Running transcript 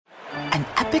An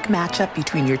epic matchup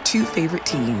between your two favorite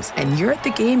teams, and you're at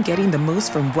the game getting the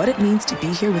most from what it means to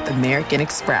be here with American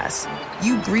Express.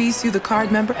 You breeze through the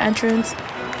card member entrance,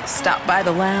 stop by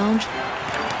the lounge.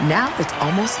 Now it's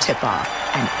almost tip-off,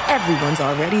 and everyone's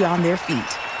already on their feet.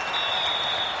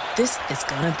 This is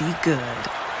gonna be good.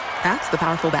 That's the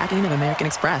powerful backing of American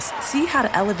Express. See how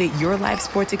to elevate your live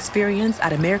sports experience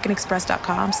at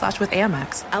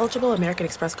americanexpress.com/with-Amex. Eligible American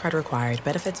Express card required.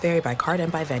 Benefits vary by card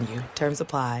and by venue. Terms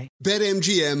apply.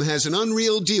 BetMGM has an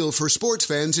unreal deal for sports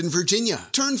fans in Virginia.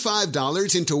 Turn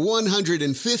 $5 into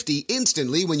 $150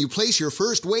 instantly when you place your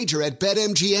first wager at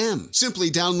BetMGM. Simply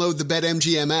download the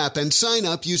BetMGM app and sign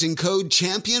up using code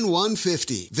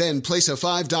CHAMPION150. Then place a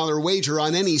 $5 wager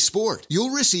on any sport.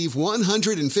 You'll receive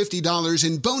 $150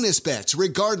 in bonus bets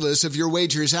regardless of your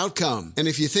wager's outcome. And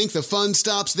if you think the fun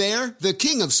stops there, the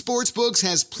king of sportsbooks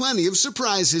has plenty of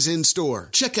surprises in store.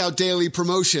 Check out daily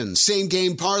promotions,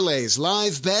 same-game parlays,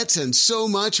 live bets, and so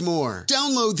much more.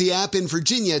 Download the app in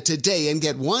Virginia today and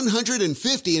get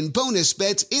 $150 in bonus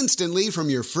bets instantly from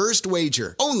your first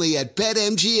wager. Only at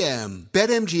BetMGM.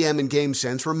 BetMGM and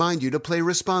GameSense remind you to play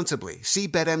responsibly. See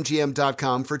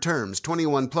BetMGM.com for terms.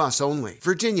 21 plus only.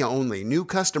 Virginia only. New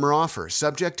customer offer.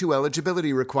 Subject to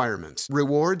eligibility requirements.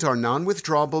 Rewards are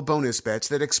non-withdrawable bonus bets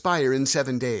that expire in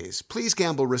 7 days. Please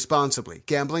gamble responsibly.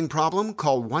 Gambling problem?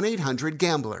 Call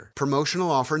 1-800-GAMBLER.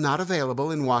 Promotional offer not available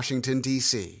in Washington,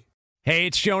 D.C. Hey,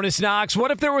 it's Jonas Knox. What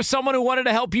if there was someone who wanted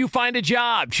to help you find a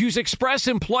job? Choose Express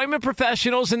Employment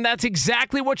Professionals, and that's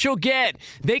exactly what you'll get.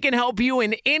 They can help you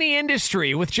in any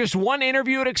industry. With just one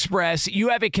interview at Express, you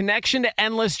have a connection to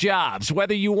endless jobs.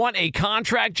 Whether you want a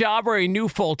contract job or a new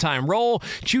full-time role,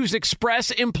 choose Express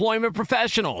Employment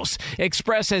Professionals.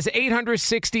 Express has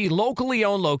 860 locally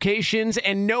owned locations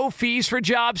and no fees for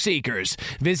job seekers.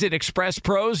 Visit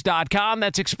expresspros.com.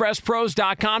 That's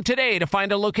expresspros.com today to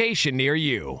find a location near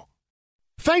you.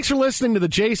 Thanks for listening to the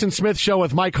Jason Smith Show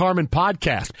with Mike Harmon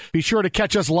podcast. Be sure to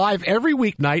catch us live every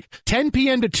weeknight, 10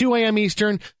 p.m. to 2 a.m.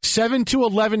 Eastern, 7 to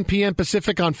 11 p.m.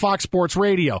 Pacific on Fox Sports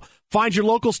Radio. Find your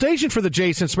local station for the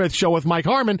Jason Smith Show with Mike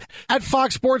Harmon at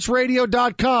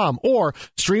foxsportsradio.com or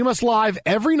stream us live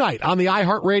every night on the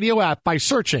iHeartRadio app by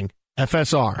searching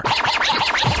FSR. Now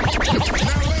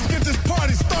let's get this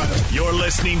party started. You're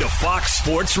listening to Fox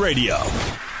Sports Radio.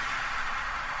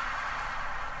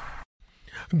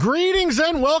 Greetings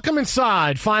and welcome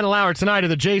inside. Final hour tonight of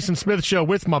the Jason Smith Show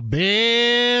with my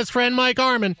best friend Mike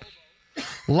Harmon.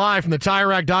 Live from the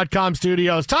TireRack.com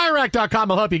studios. TireRack.com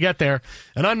will help you get there.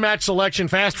 An unmatched selection,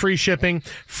 fast free shipping,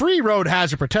 free road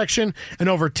hazard protection, and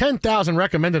over 10,000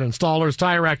 recommended installers.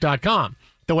 TireRack.com,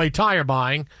 the way tire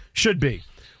buying should be.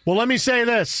 Well, let me say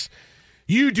this.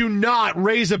 You do not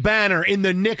raise a banner in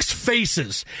the Knicks'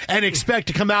 faces and expect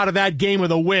to come out of that game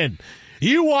with a win.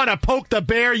 You want to poke the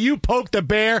bear, you poke the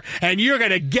bear, and you're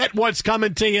going to get what's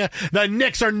coming to you. The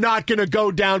Knicks are not going to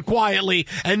go down quietly,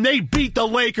 and they beat the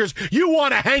Lakers. You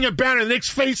want to hang a banner in the Knicks'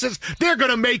 faces, they're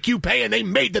going to make you pay, and they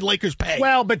made the Lakers pay.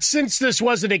 Well, but since this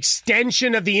was an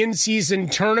extension of the in-season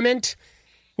tournament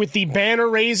with the banner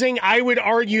raising, I would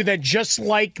argue that just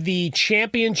like the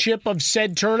championship of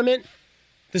said tournament,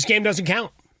 this game doesn't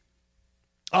count.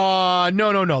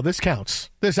 No. This counts.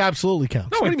 This absolutely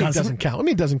counts. No, it doesn't count. I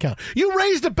mean, it doesn't count. You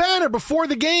raised a banner before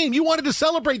the game. You wanted to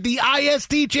celebrate the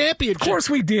IST championship. Of course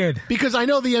we did. Because I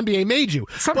know the NBA made you.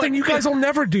 Something you guys will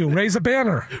never do. Raise a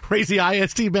banner. Raise the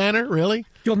IST banner? Really?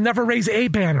 You'll never raise a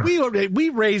banner. We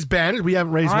raise banners. We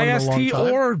haven't raised one in a long IST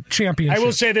time. or championship. I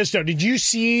will say this, though. Did you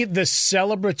see the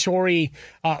celebratory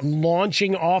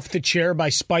launching off the chair by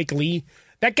Spike Lee?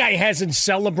 That guy hasn't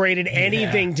celebrated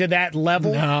anything to that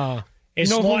level. No. As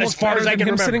far as I can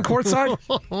remember. Sitting courtside?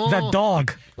 That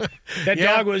dog. That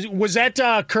dog was that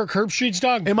Kirk Herbstreit's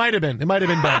dog? It might have been. It might have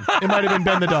been Ben. It might have been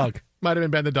Ben the dog. Might have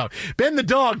been Ben the dog. Ben the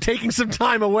dog taking some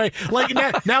time away. Like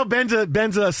now Ben's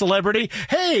a celebrity.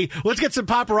 Hey, let's get some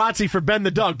paparazzi for Ben the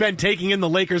dog. Ben taking in the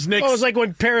Lakers Knicks. Oh, it was like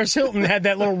when Paris Hilton had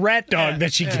that little rat dog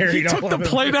that she carried. He took the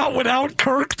plane out without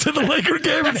Kirk to the Laker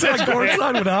game and sat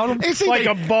courtside without him. It's like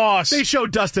a boss. They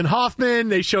showed Dustin Hoffman.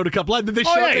 They showed a couple. They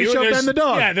showed Ben the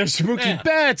dog. Yeah, there's Mookie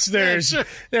Betts. There's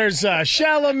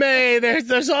Chalamet.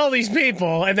 There's all these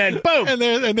people, and then boom,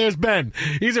 and there's Ben.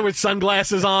 He's there with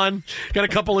sunglasses on. Got a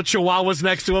couple of chihuahuas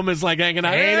next to him, is like hanging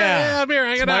out. I'm here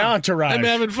hanging out. My entourage. I'm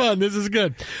having fun. This is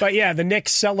good. But yeah, the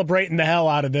Knicks celebrating the hell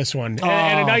out of this one.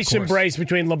 And a nice embrace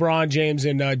between LeBron James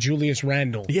and Julius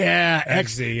Randle. Yeah,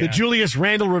 the Julius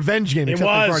Randle revenge game, except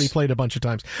they've already played a bunch of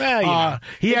times. Well,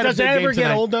 does that ever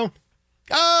get old, though?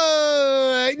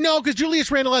 No, because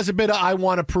Julius Randle has a bit of I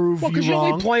want to prove you wrong. Because you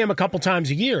only play him a couple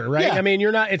times a year, right? Yeah. I mean,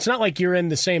 it's not like you're in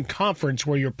the same conference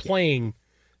where you're playing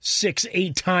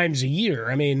 6-8 times a year.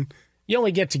 I mean, You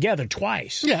only get together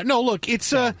twice. Yeah, no, look,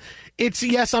 it's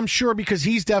yes, I'm sure, because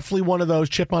he's definitely one of those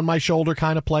chip on my shoulder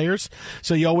kind of players.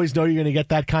 So you always know you're going to get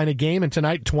that kind of game. And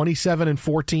tonight, 27 and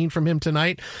 14 from him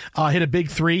tonight. Hit a big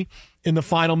three in the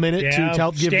final minute to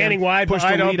help give standing them, wide, push the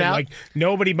lead out. Like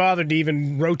nobody bothered to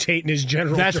even rotate in his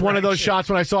general That's direction. one of those shots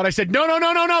when I saw it, I said,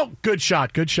 no. Good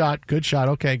shot.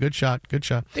 Okay, good shot.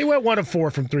 They went 1 of 4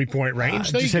 from 3-point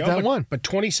range. Just hit that one. But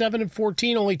 27 and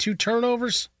 14, only 2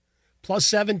 turnovers, plus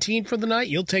 17 for the night.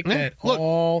 You'll take that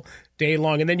all day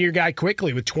long. And then your guy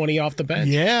quickly with 20 off the bench.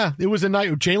 Yeah, it was a night.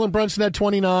 Jalen Brunson had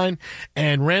 29,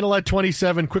 and Randall had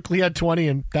 27, quickly had 20,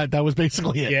 and that was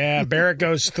basically it. Yeah, Barrett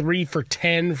goes 3 for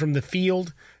 10 from the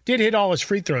field. Did hit all his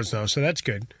free throws, though, so that's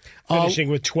good. Finishing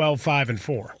with 12, 5, and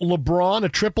 4. LeBron, a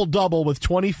triple-double with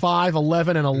 25,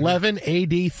 11, and 11.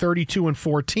 AD, 32 and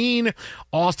 14.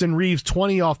 Austin Reeves,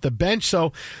 20 off the bench.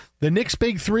 So the Knicks'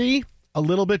 big three, a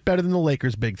little bit better than the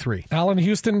Lakers' big three. Allen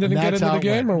Houston didn't get into the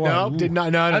game, or what? No, did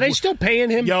not. No, Are they still paying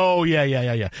him?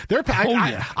 Yeah. They're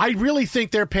I really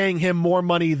think they're paying him more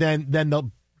money than the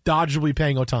Dodgers will be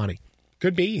paying Ohtani.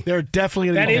 Could be. They're definitely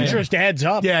going to that be interest adds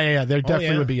up. Yeah. They're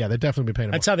definitely would be. Yeah, they're definitely be paying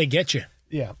him. That's how they get you.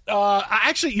 Yeah.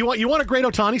 Actually, you want a great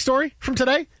Ohtani story from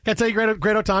today? Can I tell you a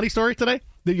great Ohtani story today?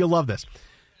 You'll love this.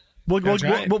 We'll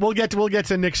get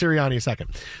to Nick Sirianni in a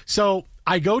second. So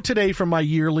I go today for my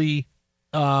yearly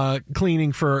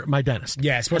cleaning for my dentist.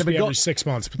 Yeah, it's supposed to be every 6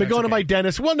 months. But going to my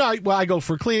dentist. Well, no, I go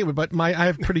for cleaning, but I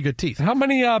have pretty good teeth. How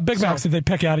many Big Macs did they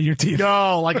pick out of your teeth?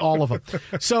 No, like all of them.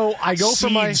 So I go for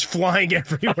my seeds flying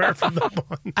everywhere from the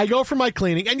bun. I go for my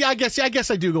cleaning, and I guess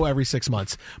I do go every 6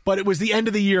 months. But it was the end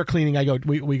of the year cleaning.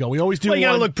 We go. We always do. Well, you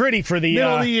got to look pretty for the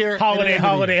middle of the year,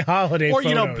 holiday. Or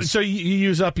photos. So you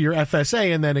use up your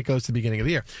FSA, and then it goes to the beginning of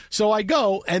the year. So I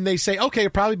go, and they say, okay,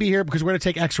 you'll probably be here because we're going to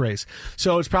take X-rays.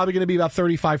 So it's probably going to be about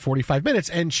 35, 45 minutes,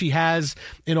 and she has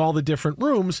in all the different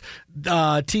rooms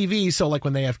TV, so like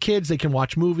when they have kids they can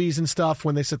watch movies and stuff.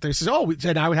 When they sit there, says,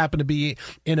 and I would happen to be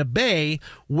in a bay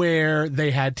where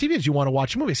they had TVs. You want to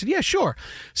watch a movie? I said, yeah, sure.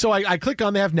 So I click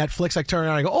on, they have Netflix. I turn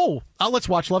around and I go, let's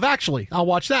watch Love Actually. I'll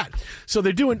watch that. So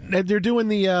they're doing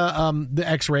the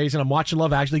X-rays, and I'm watching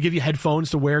Love Actually. They give you headphones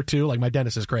to wear too. Like my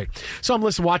dentist is great. So I'm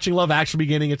watching Love Actually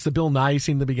beginning. It's the Bill Nye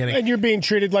scene in the beginning, and you're being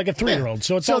treated like a 3-year-old.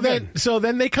 So it's all good. So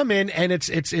then they come in, and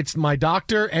it's my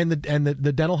doctor and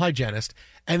the dental hygienist,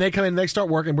 and they come in and they start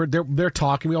working. They're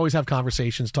talking. We always have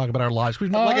conversations, talk about our lives.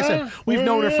 Like I said, we've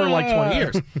known her for like 20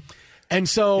 years. And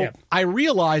so I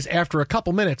realize after a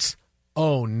couple minutes,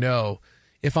 oh no,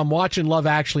 if I'm watching Love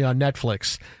Actually on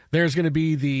Netflix, there's going to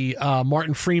be the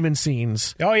Martin Freeman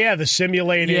scenes. Oh yeah, the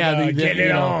simulated getting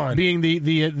it on, being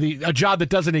the a job that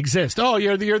doesn't exist. Oh,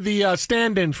 you're the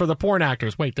stand-in for the porn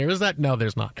actors. Wait, there is that? No,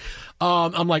 there's not.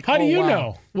 I'm like, how do you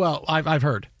know? Well, I've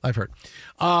heard. I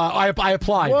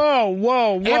applied.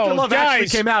 Whoa! After Love Actually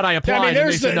came out, I applied. I mean,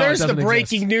 there's the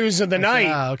breaking news of the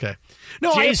night. Okay.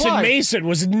 No, Jason Mason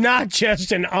was not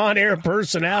just an on-air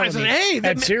personality. I said,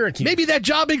 at Syracuse. Maybe that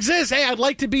job exists. Hey, I'd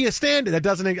like to be a stand-in. That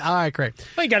doesn't. All right, great.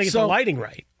 Well, you got to get the lighting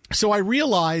right. So I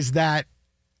realized that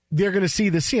they're going to see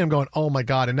the scene. I'm going, oh my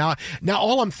God. And now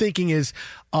all I'm thinking is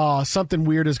something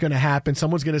weird is going to happen.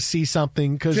 Someone's going to see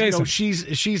something because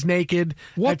she's naked.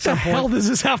 What the hell does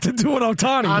this have to do with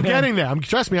Ohtani? I'm getting there.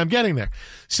 Trust me, I'm getting there.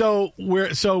 So we're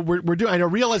doing. I know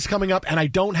Reel is coming up, and I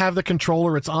don't have the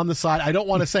controller. It's on the side. I don't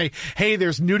want to say, hey,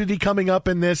 there's nudity coming up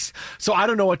in this. So I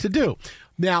don't know what to do.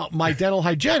 Now, my dental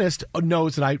hygienist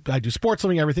knows that I do sports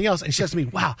swimming, everything else, and she says to me,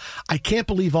 wow, I can't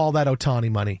believe all that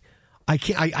Ohtani money. I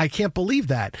can't believe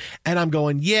that. And I'm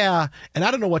going, yeah, and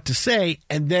I don't know what to say.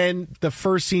 And then the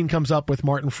first scene comes up with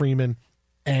Martin Freeman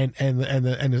and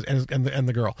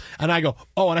the girl. And I go,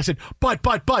 and I said, but,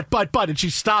 and she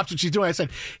stops what she's doing. I said,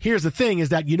 here's the thing is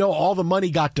that, all the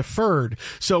money got deferred.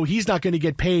 So he's not going to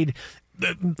get paid.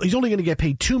 He's only going to get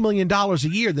paid $2 million a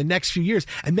year the next few years,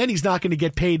 and then he's not going to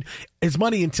get paid his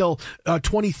money until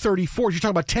 2034. You're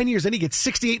talking about 10 years, then he gets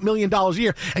 $68 million a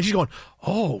year. And she's going,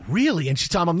 oh, really? And she's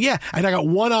telling him, yeah. And I got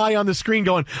one eye on the screen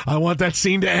going, I want that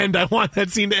scene to end. I want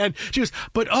that scene to end. She goes,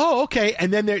 but okay.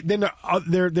 And then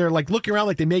they're like looking around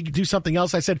like they may do something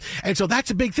else. I said, and so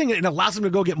that's a big thing. It allows them to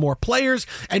go get more players.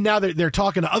 And now they're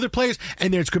talking to other players,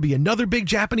 and there could be another big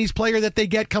Japanese player that they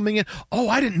get coming in. Oh,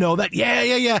 I didn't know that.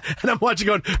 Yeah. And I'm watching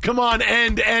going, come on,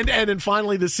 end. And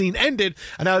finally the scene ended,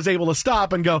 and I was able to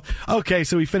stop and go, okay.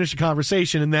 So we finished the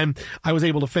conversation, and then I was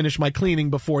able to finish my cleaning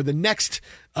before the next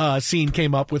scene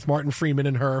came up with Martin Freeman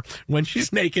and her when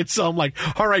she's naked. So I'm like,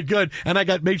 all right, good. And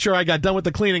I made sure I got done with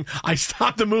the cleaning. I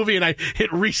stopped the movie and I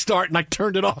hit restart and I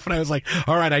turned it off. And I was like,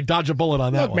 all right, I dodged a bullet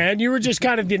on that one. Man, you were just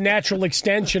kind of the natural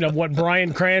extension of what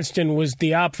Bryan Cranston was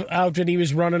the outfit he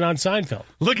was running on Seinfeld.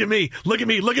 Look at me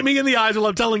in the eyes while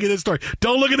I'm telling you this story.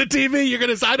 Don't look at the TV. You're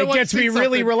going to. I don't want you to see something. It gets me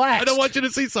really relaxed. I don't want you to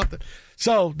see something.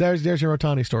 So there's your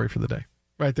Ohtani story for the day.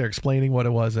 Right there, explaining what it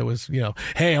was. It was,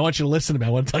 hey, I want you to listen to me. I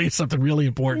want to tell you something really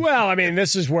important. Well, I mean,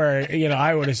 this is where,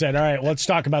 I would have said, all right, let's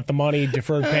talk about the money,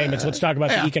 deferred payments. Let's talk about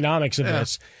the economics of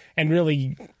this and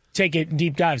really take it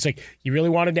deep dive. It's like, you really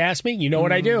wanted to ask me? You know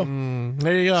what I do.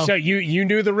 There you go. So you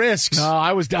knew the risks. No,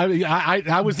 I was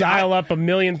dial up a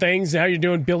million things. Now you're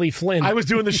doing Billy Flynn. I was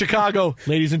doing the Chicago,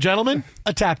 ladies and gentlemen,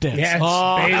 a tap dance. Yes,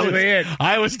 basically it.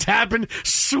 I was tapping,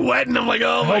 sweating. I'm like,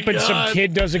 oh my God. Hoping some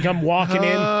kid doesn't come walking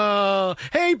in.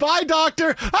 Hey, bye, doctor.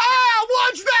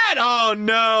 What's that? Oh,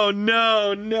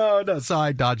 no. So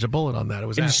I dodged a bullet on that. It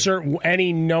was insert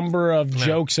any number of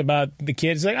jokes about the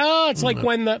kids. Like, it's like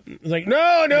when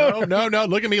no.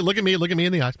 Look at me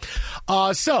in the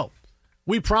eyes. So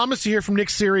we promised to hear from Nick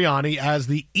Sirianni as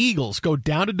the Eagles go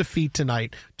down to defeat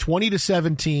tonight,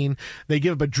 20-17. They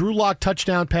give up a Drew Lock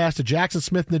touchdown pass to Jackson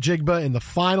Smith-Njigba in the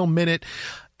final minute,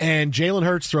 and Jalen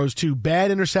Hurts throws 2 bad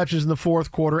interceptions in the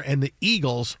fourth quarter, and the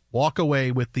Eagles walk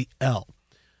away with the L.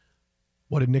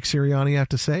 What did Nick Sirianni have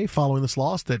to say following this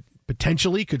loss that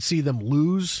potentially could see them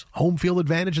lose home field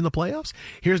advantage in the playoffs?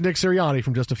 Here's Nick Sirianni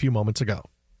from just a few moments ago.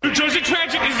 New Jersey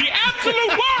Transit is the absolute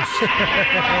worst.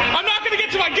 I'm not going to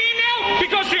get to my game now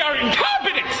because they are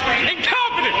incompetent. They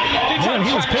tried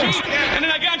track G, and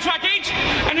then I got on track H,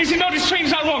 and they said, no, this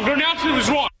train's not wrong. Their announcement was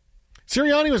wrong.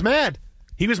 Sirianni was mad.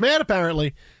 He was mad,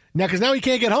 apparently, because now he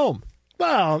can't get home.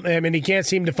 Well, I mean, he can't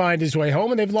seem to find his way home,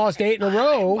 and they've lost 8 in a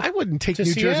row. I wouldn't take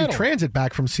New Jersey Transit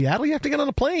back from Seattle. You have to get on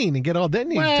a plane and get all that.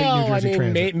 Take New Jersey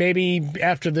Transit. Maybe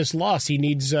after this loss, he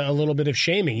needs a little bit of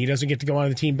shaming. He doesn't get to go on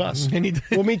the team bus.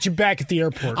 We'll meet you back at the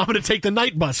airport. I'm going to take the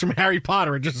night bus from Harry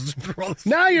Potter and just.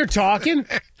 Now you're talking.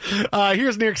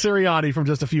 Here's Nick Sirianni from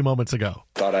just a few moments ago.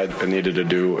 Thought I needed to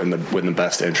do in the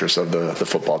best interest of the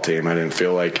football team. I didn't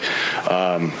feel like,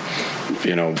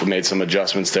 we made some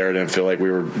adjustments there. I didn't feel like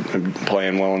we were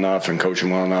playing well enough and coaching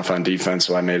well enough on defense,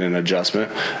 so I made an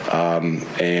adjustment,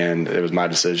 and it was my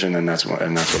decision, and that's what I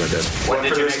did. When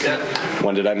did you make that?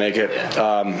 When did I make it?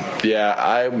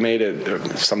 I made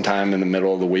it sometime in the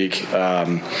middle of the week.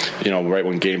 Right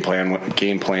when game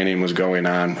planning was going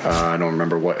on. I don't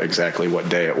remember exactly what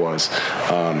day it was.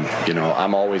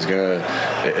 I'm always gonna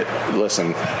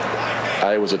listen.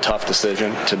 It was a tough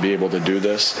decision to be able to do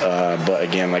this, but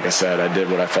again, like I said, I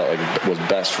did what I felt like was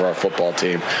best for our football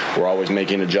team. We're always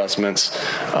making adjustments,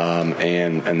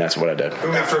 and that's what I did.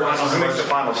 Who makes the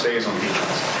final saves on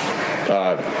defense?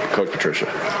 Coach Patricia.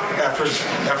 After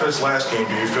this last game,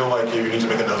 do you feel like you need to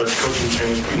make another coaching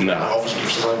change? No.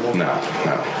 No.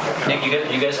 Nick,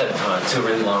 you guys had 2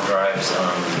 really long drives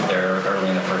there early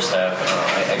in the first half.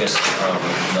 I guess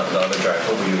the other drive,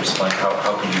 what were you explaining?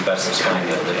 How could you best explain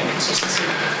the inconsistency?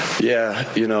 Yeah,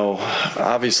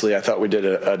 obviously I thought we did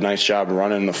a nice job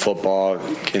running the football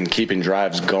and keeping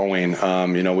drives going.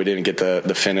 We didn't get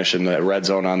the finish in the red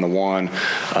zone on the one.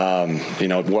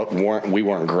 We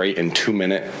weren't great in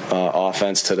 2-minute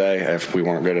offense today. If we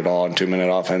weren't good at all in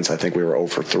 2-minute offense, I think we were 0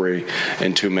 for 3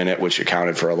 in 2-minute, which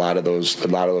accounted for a lot of those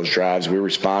drives. We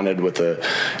responded with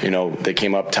they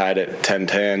came up tied at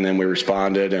 10-10, and we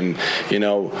responded, and we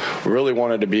really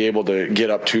wanted to be able to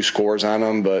get up 2 scores on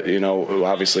them, but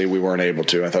obviously we weren't able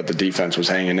to. I thought the defense was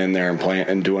hanging in there and playing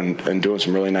and doing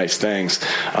some really nice things,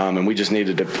 and we just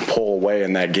needed to pull away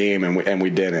in that game, and we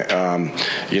didn't.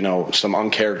 Some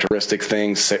uncharacteristic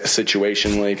things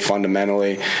situationally,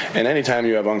 fundamentally, and anytime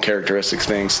you have uncharacteristic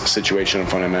things situationally and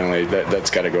fundamentally, that's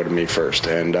got to go to me first.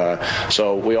 And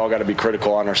so we all got to be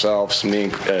critical on ourselves,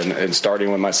 me and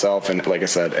starting with myself. And like I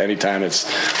said, anytime it's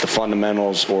the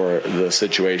fundamentals or the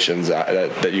situations,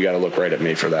 that you got to look right at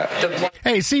me for that.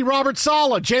 Hey, see Robert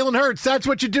Saleh, Jalen Hurts, that's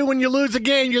what you do when you lose a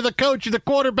game. You're the coach, you're the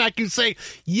quarterback. You say,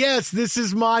 yes, this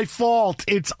is my fault.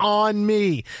 It's on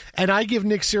me. And I give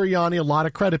Nick Sirianni a lot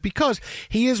of credit because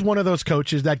he is one of those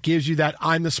coaches that gives you that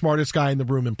I'm the smartest guy in the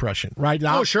room impression, right?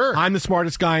 Now, oh, sure. I'm the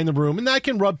smartest guy in the room, and that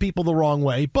can rub people the wrong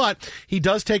way, but he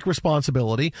does take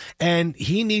responsibility, and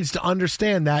he needs to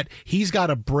understand that he's got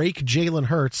to break Jalen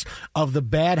Hurts of the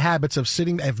bad habits of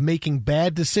making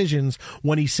bad decisions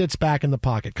when he sits back in the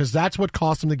pocket, because that's what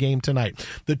cost him the game tonight.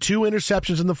 The 2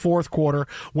 interceptions in the fourth quarter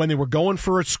when they were going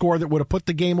for a score that would have put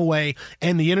the game away,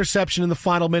 and the interception in the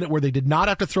final minute where they did not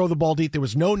have to throw the ball deep. There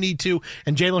was no need to,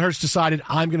 and Jalen Hurts decided,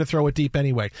 I'm going to throw it deep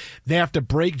anyway. They have to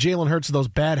break Jalen Hurts of those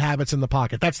bad habits in the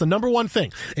pocket. That's the number one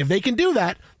thing. If they can do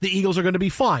that, the Eagles are going to be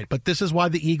fine. But this is why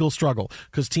the Eagles struggle,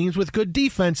 because teams with good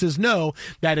defenses know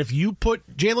that if you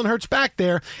put Jalen Hurts back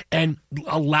there and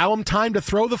allow him time to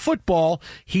throw the football,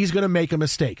 he's going to make a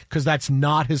mistake, because that's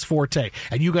not his forte.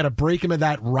 And you got to break him of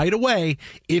that right away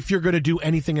if you're going to do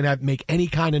anything and make any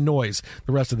kind of noise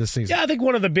the rest of the season. Yeah, I think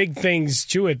one of the big things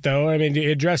to it, though, I mean, it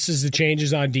addresses the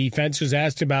changes on defense. Was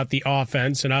asked about the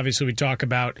offense, and obviously we talk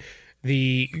about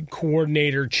the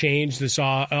coordinator change this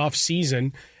off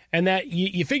season, and that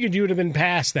you figured you would have been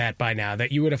past that by now,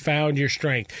 that you would have found your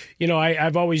strength. You know,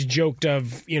 I've always joked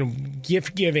of, you know,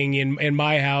 gift giving in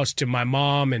my house to my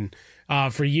mom, and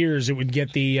for years it would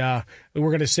get we're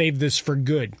going to save this for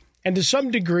good. And to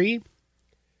some degree,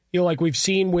 you know, like we've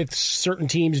seen with certain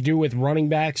teams do with running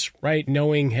backs, right?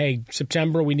 Knowing, hey,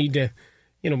 September we need to,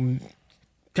 you know,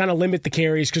 kind of limit the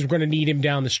carries because we're going to need him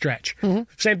down the stretch. Mm-hmm.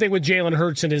 Same thing with Jalen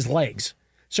Hurts and his legs.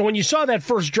 So when you saw that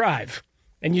first drive,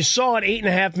 and you saw an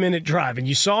 8.5-minute drive, and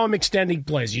you saw him extending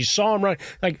plays, you saw him run,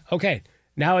 like, okay,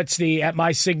 now it's the at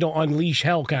my signal unleash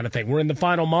hell kind of thing. We're in the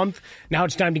final month. Now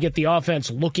it's time to get the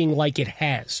offense looking like it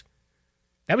has.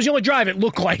 That was the only drive it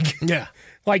looked like. Yeah.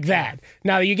 Like that.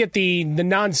 Now you get the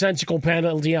nonsensical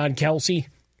penalty on Kelsey,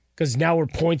 because now we're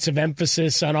points of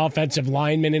emphasis on offensive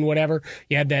linemen and whatever.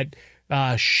 You had that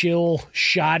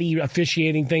shoddy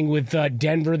officiating thing with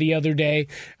Denver the other day,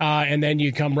 and then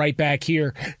you come right back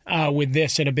here with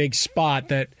this in a big spot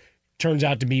that turns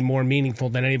out to be more meaningful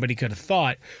than anybody could have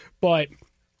thought. But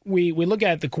we look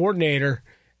at the coordinator,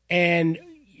 and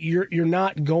you're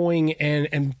not going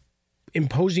and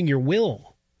imposing your will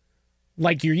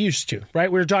like you're used to,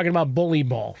 right? We were talking about bully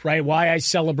ball, right? Why I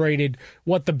celebrated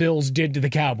what the Bills did to the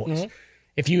Cowboys. Mm-hmm.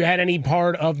 If you had any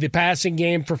part of the passing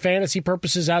game for fantasy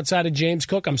purposes outside of James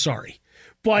Cook, I'm sorry.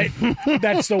 But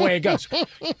that's the way it goes.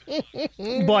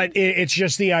 But it's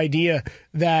just the idea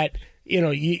that, you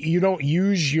know, you don't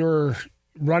use your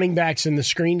running backs in the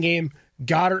screen game.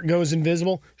 Goddard goes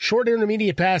invisible. Short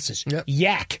intermediate passes. Yep.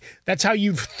 Yak. That's how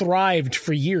you've thrived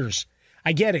for years.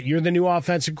 I get it. You're the new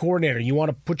offensive coordinator. You want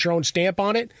to put your own stamp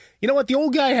on it? You know what? The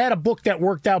old guy had a book that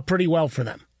worked out pretty well for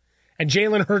them. And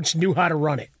Jalen Hurts knew how to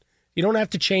run it. You don't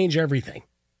have to change everything.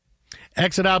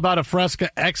 Exit out about a Fresca,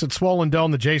 exit Swollen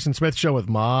Dome, the Jason Smith Show with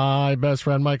my best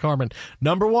friend, Mike Harmon.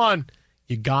 Number one,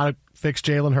 you got to fix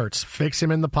Jalen Hurts. Fix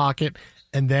him in the pocket,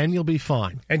 and then you'll be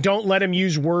fine. And don't let him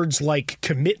use words like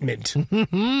commitment.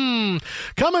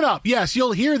 Coming up, yes,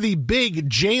 you'll hear the big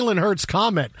Jalen Hurts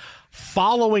comment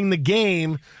following the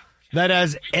game that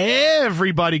has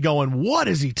everybody going, what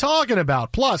is he talking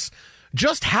about? Plus,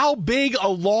 just how big a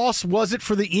loss was it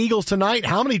for the Eagles tonight?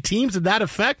 How many teams did that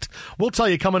affect? We'll tell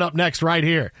you coming up next right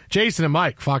here. Jason and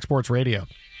Mike, Fox Sports Radio.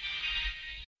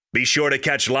 Be sure to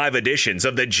catch live editions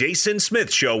of The Jason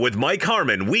Smith Show with Mike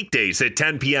Harmon weekdays at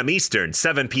 10 p.m. Eastern,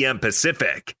 7 p.m.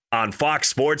 Pacific on Fox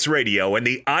Sports Radio and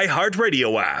the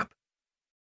iHeartRadio app.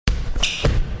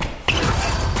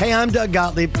 Hey, I'm Doug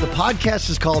Gottlieb. The podcast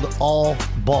is called All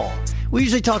Ball. We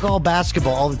usually talk all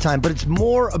basketball all the time, but it's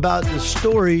more about the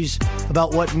stories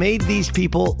about what made these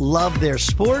people love their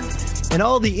sport and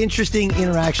all the interesting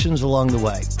interactions along the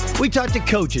way. We talk to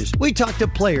coaches. We talk to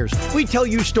players. We tell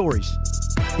you stories.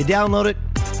 You download it.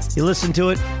 You listen to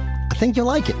it. I think you'll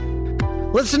like it.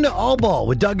 Listen to All Ball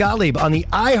with Doug Gottlieb on the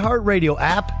iHeartRadio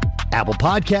app, Apple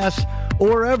Podcasts, or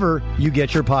wherever you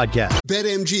get your podcast.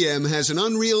 BetMGM has an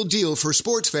unreal deal for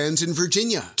sports fans in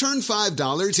Virginia. Turn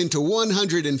 $5 into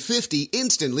 $150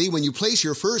 instantly when you place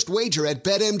your first wager at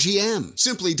BetMGM.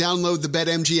 Simply download the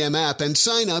BetMGM app and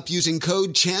sign up using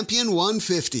code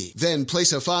Champion150. Then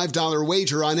place a $5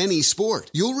 wager on any sport.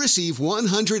 You'll receive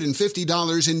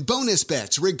 $150 in bonus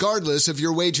bets regardless of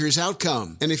your wager's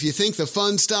outcome. And if you think the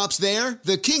fun stops there,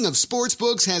 the King of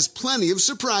Sportsbooks has plenty of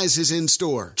surprises in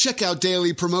store. Check out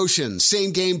daily promotions,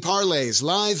 same-game parlays,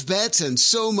 live bets, and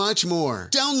so much more.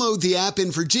 Download the app in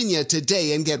Virginia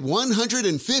today and get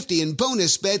 $150 in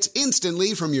bonus bets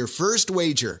instantly from your first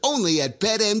wager. Only at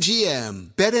BetMGM.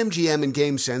 BetMGM and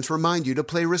GameSense remind you to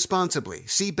play responsibly.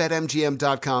 See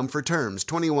BetMGM.com for terms.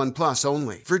 21 plus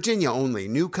only. Virginia only.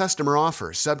 New customer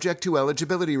offer. Subject to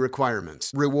eligibility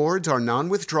requirements. Rewards are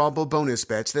non-withdrawable bonus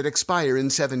bets that expire in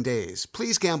 7 days.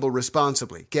 Please gamble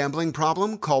responsibly. Gambling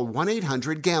problem? Call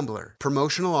 1-800-GAMBLER.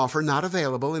 Promotional offer not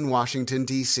available in Washington,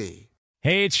 D.C.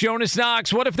 Hey, it's Jonas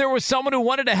Knox. What if there was someone who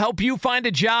wanted to help you find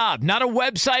a job? Not a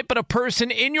website, but a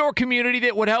person in your community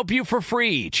that would help you for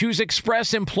free. Choose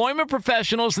Express Employment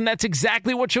Professionals, and that's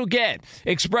exactly what you'll get.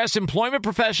 Express Employment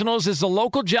Professionals is the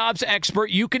local jobs expert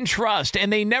you can trust,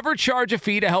 and they never charge a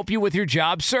fee to help you with your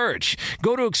job search.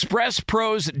 Go to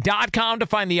expresspros.com to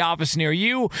find the office near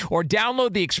you, or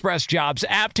download the Express Jobs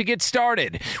app to get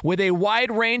started. With a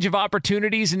wide range of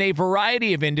opportunities in a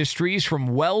variety of industries, from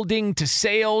welding to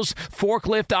sales,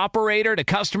 forklift operator to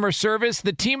customer service,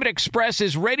 the team at Express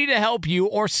is ready to help you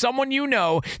or someone you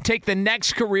know take the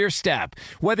next career step.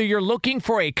 Whether you're looking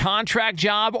for a contract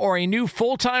job or a new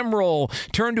full-time role,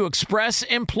 turn to Express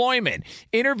Employment.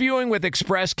 Interviewing with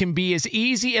Express can be as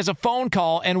easy as a phone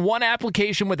call, and one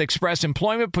application with Express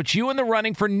Employment puts you in the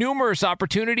running for numerous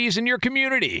opportunities in your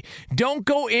community. Don't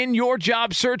go in your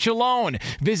job search alone.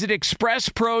 Visit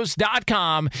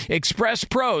expresspros.com,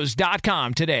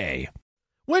 expresspros.com today.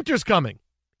 Winter's coming.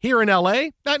 Here in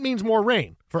L.A., that means more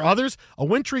rain. For others, a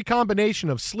wintry combination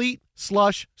of sleet,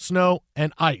 slush, snow,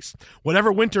 and ice.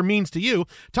 Whatever winter means to you,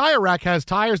 Tire Rack has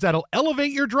tires that'll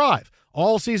elevate your drive.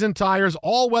 All-season tires,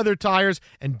 all-weather tires,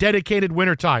 and dedicated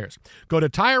winter tires. Go to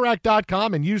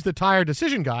TireRack.com and use the Tire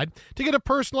Decision Guide to get a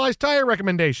personalized tire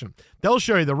recommendation. They'll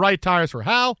show you the right tires for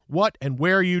how, what, and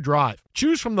where you drive.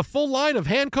 Choose from the full line of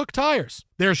hand-cooked tires.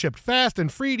 They're shipped fast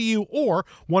and free to you or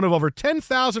one of over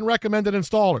 10,000 recommended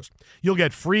installers. You'll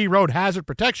get free road hazard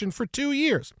protection for 2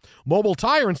 years. Mobile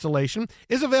tire installation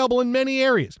is available in many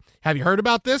areas. Have you heard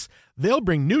about this? They'll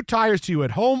bring new tires to you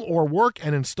at home or work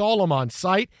and install them on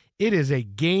site. It is a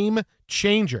game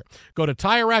changer. Go to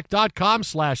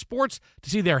TireRack.com/sports to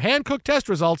see their hand-cooked test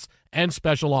results and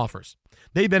special offers.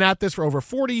 They've been at this for over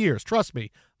 40 years. Trust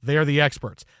me, they're the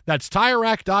experts. That's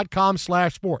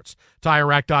TireRack.com/sports.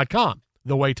 TireRack.com,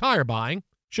 the way tire buying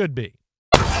should be.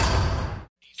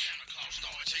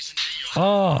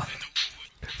 Oh.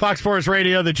 Fox Sports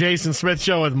Radio, the Jason Smith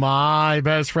Show with my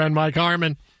best friend, Mike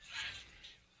Harmon.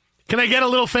 Can I get a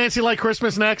little Fancy Like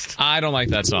Christmas next? I don't like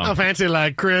that song. Oh, Fancy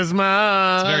Like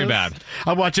Christmas. It's very bad.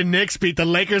 I'm watching Knicks beat the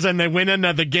Lakers and they win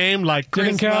another game like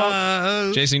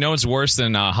Christmas. Jason, you know what's worse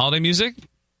than holiday music?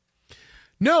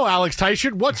 No, Alex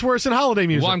Teichert. What's worse than holiday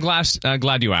music? Well, I'm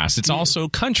glad you asked. It's also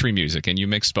country music, and you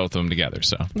mixed both of them together.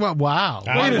 So, well, wow.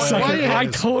 Wait a second. I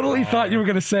totally thought you were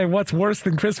going to say what's worse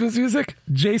than Christmas music?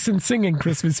 Jason singing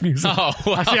Christmas music. Oh,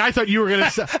 well. See, I thought you were going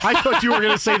to say. I thought you were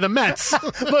going to say the Mets.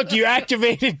 Look, you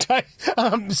activated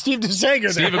Steve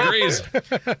DeSager. Steve agrees.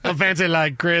 I'm Fancy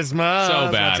Like Christmas.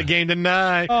 So bad. Watch a game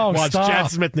tonight. Oh, watch stop.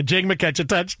 Chad Smith and the Jigma catch a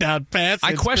touchdown pass.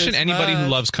 I It's question Christmas. anybody who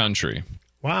loves country.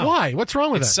 Wow. Why? What's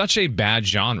wrong with It's that? such a bad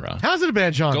genre. How's it a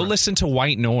bad genre? Go listen to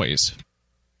White Noise.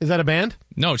 Is that a band?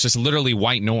 No, it's just literally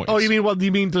White Noise. Oh, you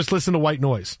mean just listen to White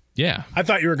Noise? Yeah. I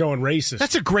thought you were going racist.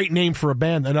 That's a great name for a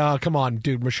band. And come on,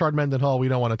 dude, Rashard Mendenhall, we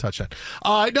don't want to touch that.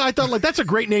 No, I thought that's a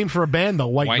great name for a band though.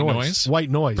 White Noise. White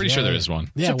Noise. Pretty sure there is one.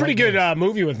 It's a pretty good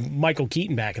movie with Michael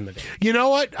Keaton back in the day. You know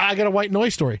what? I got a White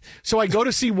Noise story. So I go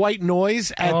to see White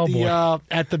Noise at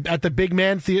at the Big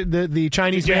Man Theater, the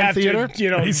Chinese Man Theater. Did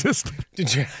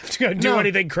you have to do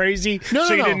anything crazy No,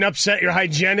 you didn't upset your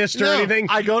hygienist or anything?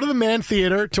 I go to the Man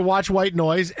Theater to watch White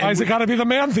Noise. Why has it got to be the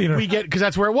Man Theater? We get because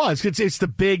that's where it was. It's the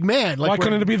Big Man. Why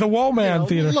couldn't it be the Woe Man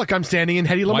Theater? Look, I'm standing in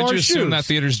Hedy Lamar's Why'd you assume shoes. that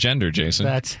theater's gender, Jason?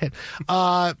 That's it.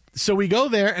 So we go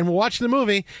there and we're watching the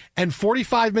movie, and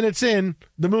 45 minutes in,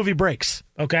 the movie breaks.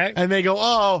 Okay. And they go,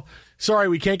 "Oh, sorry,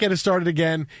 we can't get it started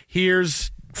again.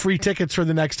 Here's free tickets for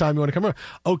the next time you want to come over."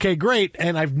 Okay, great.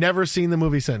 And I've never seen the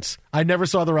movie since. I never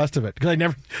saw the rest of it because I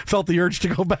never felt the urge to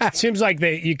go back. Seems like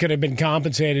you could have been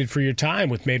compensated for your time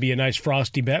with maybe a nice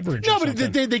frosty beverage. No, but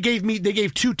they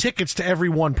gave 2 tickets to every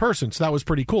one person, so that was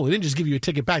pretty cool. They didn't just give you a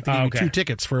ticket back; they gave you 2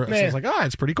 tickets for. So I was like,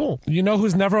 it's pretty cool. You know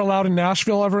who's never allowed in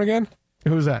Nashville ever again?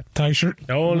 Who's that? Teichert.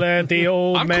 Don't let the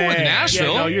old I'm man. cool with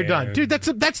Nashville. Yeah, no, you're done, dude. That's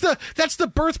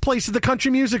the birthplace of the country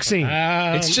music scene.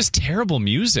 It's just terrible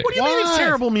music. What do you mean it's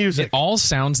terrible music? It all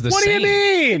sounds the What same. do you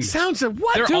mean? It sounds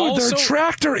what? They're Dude, all their so-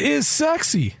 tractor is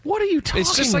sexy. What are you talking about?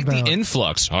 It's just like the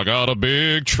influx. I got a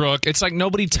big truck. It's like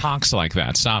nobody talks like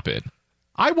that. Stop it.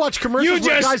 I watch commercials You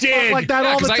where just guys talk did. like that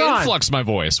all the Because time. I influx my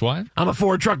voice. What? I'm a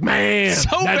Ford truck man. So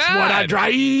That's bad. what I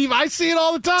drive. I see it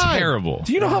all the time. Terrible.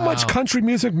 Do you know how much country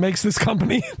music makes this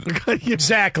company?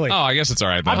 Exactly. Oh, I guess it's all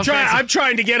right then. I'm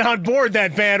trying to get on board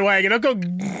that bandwagon. Don't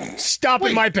go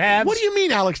stopping my paths. What do you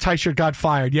mean Alex Teichert got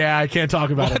fired? Yeah, I can't talk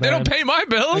about it. They man. don't pay my I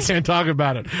bills. can't talk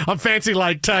about it. I'm fancy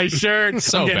like Teichert.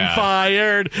 So I'm getting bad.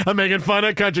 fired. I'm making fun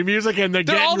of country music, and they're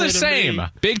They're all the getting same. rid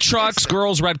of me. Big trucks,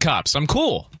 girls, red cups. I'm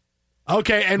cool.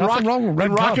 Okay, and Nothing wrong with red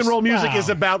rock cups. and roll music Wow. is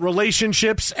about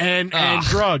relationships and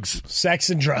drugs. Sex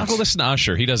and I'll drugs. go listen to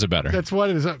Usher. He does it better. That's what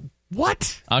it is.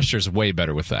 What? Usher's way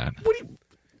better with that.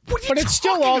 But it's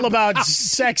still all about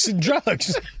sex and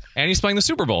drugs. And he's playing the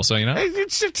Super Bowl, so you know.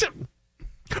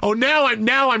 Oh,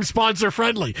 now I'm sponsor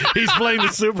friendly. He's playing the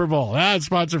Super Bowl. It's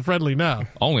sponsor friendly now.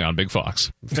 Only on Big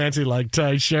Fox. Fancy like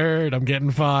tie shirt. I'm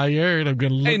getting fired. I'm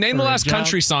gonna. Hey, name the last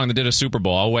country song that did a Super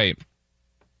Bowl. I'll wait.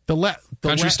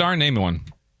 Country star, name one.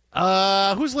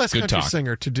 Who's the last country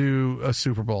singer to do a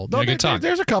Super Bowl?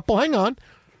 There's a couple. Hang on.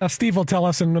 Steve will tell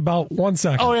us in about 1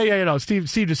 second. Oh yeah. Steve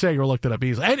DeSager looked it up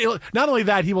easily. And not only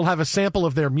that, he will have a sample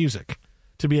of their music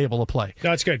to be able to play.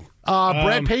 That's good.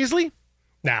 Brad Paisley.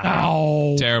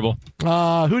 No. Terrible.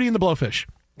 Hootie and the Blowfish.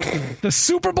 The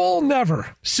Super Bowl,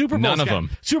 never. Super Bowl. None of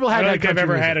them. Super Bowl had. I don't think they've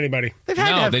ever had anybody. They've had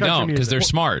to have they country don't because music. they're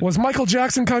smart. Was Michael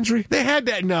Jackson country? They had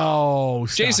that. No,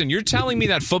 stop. Jason, you're telling me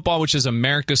that football, which is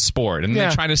America's sport, and they're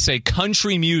trying to say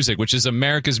country music, which is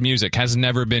America's music, has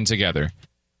never been together.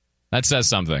 That says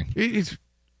something.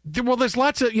 Well, there's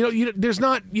lots of there's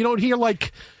not. You don't hear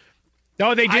like.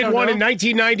 No, they did one in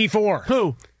 1994.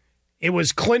 Who? It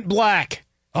was Clint Black.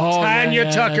 Oh,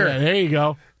 Tanya Tucker. Yeah, there you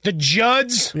go. The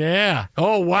Judds. Yeah.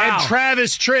 Oh, wow. And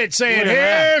Travis Tritt saying,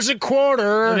 here's a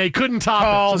quarter. And they couldn't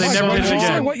top it, so they never did it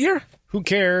again. What year? Who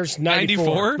cares?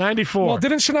 94. 94. Well,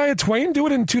 didn't Shania Twain do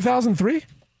it in 2003?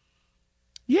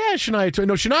 Yeah, Shania Twain.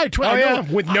 No, Shania Twain. Oh, yeah,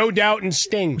 with No Doubt and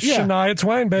Sting. Yeah. Shania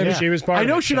Twain, baby. Yeah. She was part I of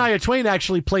know it. Shania Twain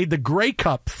actually played the Grey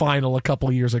Cup final a couple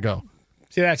of years ago.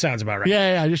 See, that sounds about right.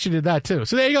 Yeah, she did that too.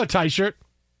 So there you go, tie shirt.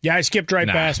 Yeah, I skipped right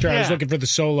past her. I was looking for the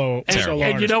solo.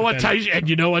 And you know what, tie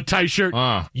shirt?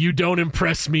 You don't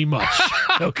impress me much.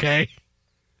 Okay.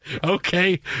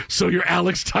 Okay, so your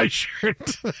Alex tie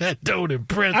shirt don't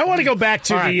impress. I want to go back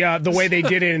to All the way they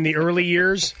did it in the early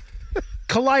years.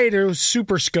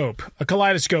 Kaleidoscope, a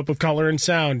kaleidoscope of color and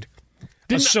sound.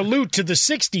 A salute to the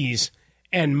 60s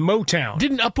and Motown.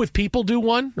 Didn't Up With People do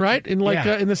one, right? In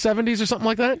in the 70s or something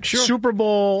like that? Sure. Super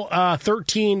Bowl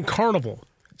 13 Carnival.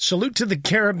 Salute to the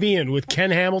Caribbean with Ken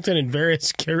Hamilton and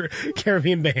various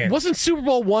Caribbean bands. Wasn't Super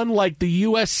Bowl one like the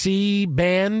USC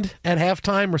band at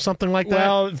halftime or something like that?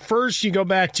 Well, first you go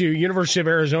back to University of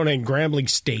Arizona and Grambling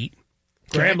State.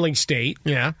 Grambling State.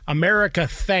 Yeah. America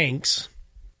Thanks.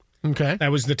 Okay.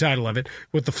 That was the title of it,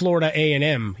 with the Florida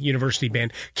A&M University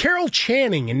Band. Carol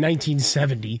Channing in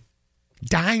 1970.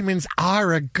 Diamonds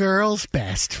are a girl's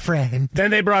best friend.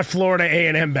 Then they brought Florida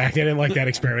A&M back. They didn't like that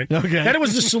experiment. Okay. Then it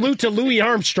was the salute to Louis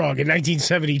Armstrong in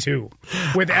 1972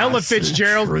 with Ella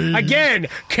Fitzgerald. Again,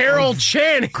 Carol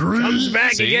Channing comes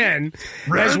back again,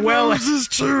 as well as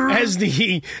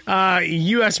the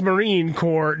U.S. Marine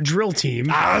Corps drill team.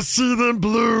 I see them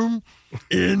bloom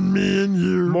in me and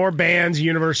you. More bands,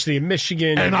 University of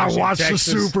Michigan. And I watch the Texas.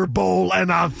 Super Bowl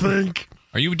and I think,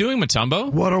 Are you doing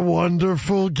Matumbo? what a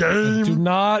wonderful game. Do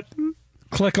not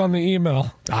click on the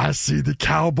email. I see the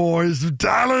Cowboys of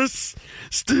Dallas,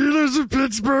 Steelers of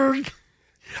Pittsburgh.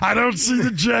 I don't see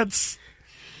the Jets.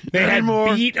 They anymore.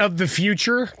 had Beat of the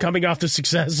Future coming off the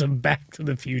success of Back to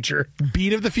the Future.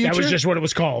 Beat of the Future? That was just what it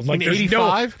was called. Like In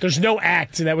 85? There's no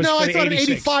act. And that was No, I thought in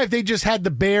 86. 85 they just had the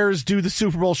Bears do the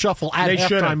Super Bowl shuffle at They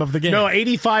should've. halftime of the game. No,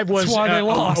 85 was That's why they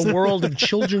lost. a world of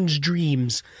children's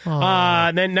dreams. Then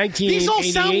 1988. These all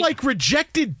sound like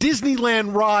rejected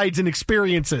Disneyland rides and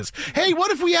experiences. Hey, what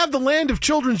if we have the land of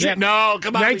children's dreams? No,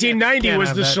 come on. 1990 Can't was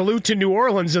have the that. salute to New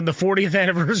Orleans and the 40th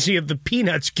anniversary of the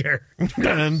Peanuts scare.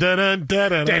 Dun, dun, dun, dun,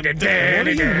 dun, dun, dun, What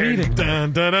are you reading?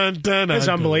 dun, dun, dun, dun, It's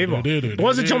dun, unbelievable. dun, dun, It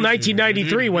wasn't until dun,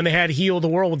 1993 when they had Heal the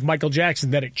World with Michael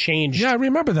Jackson that it changed. Yeah, I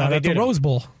remember that they at the did it. Rose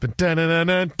Bowl. Mike, can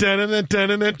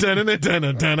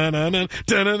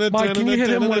you hit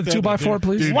him with a 2x4,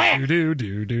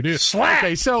 please? Slap!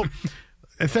 Okay, so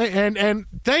and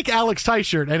thank Alex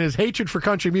Teichert and his hatred for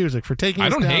country music for taking. I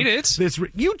us don't down hate it.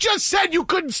 You just said you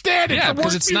couldn't stand it. Yeah, the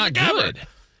because worst it's not music ever. good.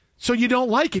 So you don't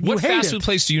like it. What you hate fast it. food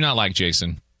place do you not like,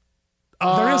 Jason?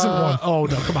 There isn't one. Oh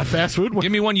no! Come on, fast food.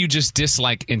 Give me one you just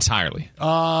dislike entirely.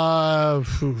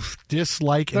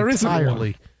 Dislike There isn't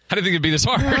entirely. I didn't think it'd be this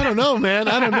hard. I don't know, man.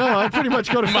 I don't know. I pretty much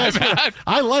go to My fast food.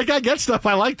 bad. I get stuff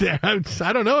I like there. I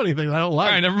don't know anything I don't like.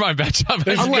 All right, never mind. Bad job.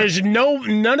 There's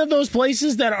none of those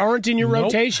places that aren't in your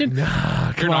rotation. You're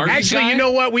an Arby's Actually, guy? you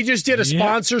know what? We just did a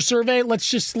sponsor survey. Let's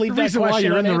just leave The that reason why question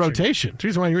you're in the unanswered. rotation. The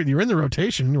reason why you're in the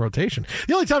rotation.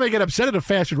 The only time I get upset at a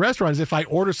fast food restaurant is if I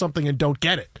order something and don't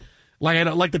get it.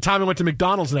 Like the time I went to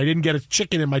McDonald's and I didn't get a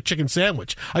chicken in my chicken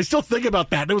sandwich. I still think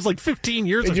about that. It was like 15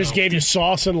 years ago. They just gave you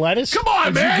sauce and lettuce? Come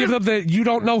on, man! Did you give them you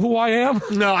don't know who I am?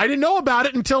 No, I didn't know about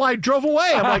it until I drove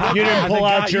away. I'm like, you didn't pull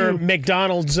out your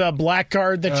McDonald's black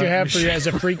card that you have as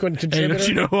a frequent contributor? Hey,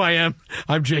 you know who I am?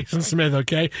 I'm Jason Smith,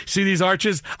 okay? See these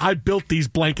arches? I built these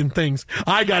blanking things.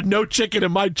 I got no chicken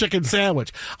in my chicken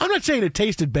sandwich. I'm not saying it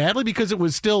tasted badly because it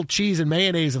was still cheese and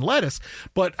mayonnaise and lettuce,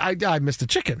 but I missed the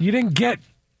chicken. You didn't get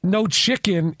no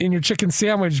chicken in your chicken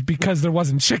sandwich because there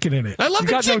wasn't chicken in it. I love you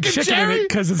the got chicken, no chicken Jerry. in it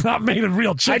because it's not made of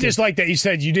real chicken. I just like that you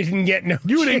said you didn't get no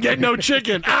You chicken. didn't get no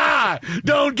chicken.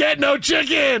 Don't get no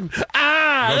chicken. Go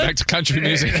back to country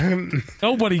music.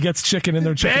 Nobody gets chicken in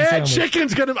their chicken Bad sandwich.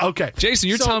 chicken's going to... Okay. Jason,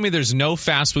 you're telling me there's no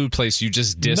fast food place you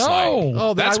just dislike? No.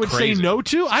 Oh, that That's I would crazy. say no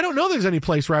to? I don't know there's any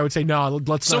place where I would say, no,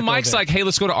 let's So not go Mike's there. like, hey,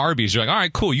 let's go to Arby's. You're like, all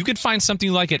right, cool. You could find something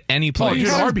you like at any place. Dude,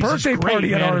 had his Arby's birthday is great,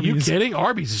 party at man. Are you Arby's. kidding?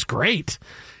 Arby's is great.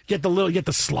 Get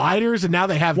the sliders, and now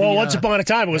they have. Well, the, once upon a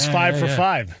time, it was 5 for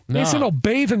 $5. Jason will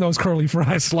bathe in those curly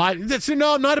fries.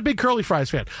 No, I'm not a big curly fries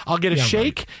fan. I'll get a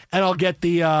shake, and I'll get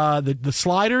the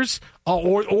sliders,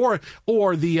 or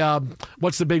the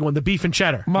what's the big one? The beef and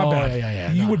cheddar. My bad.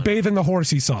 Yeah. You would bathe in the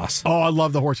horsey sauce. Oh, I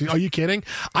love the horsey. Are you kidding?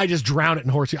 I just drown it in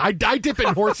horsey. I dip it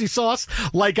in horsey sauce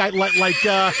like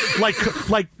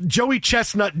Joey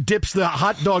Chestnut dips the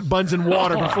hot dog buns in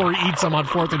water before he eats them on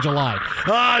 4th of July.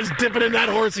 I just dip it in that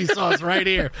horsey sauce right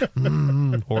here.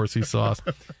 Horsey sauce.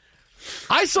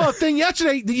 I saw a thing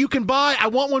yesterday that you can buy. I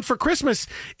want one for Christmas.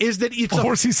 Is that it's a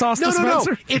horsey sauce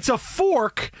dispenser? No. It's a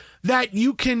fork that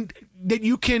you can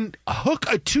hook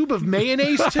a tube of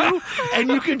mayonnaise to, and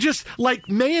you can just like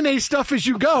mayonnaise stuff as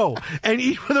you go and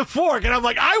eat with a fork. And I'm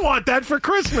like, I want that for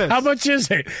Christmas. How much is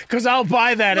it? Because I'll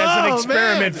buy that as an Oh,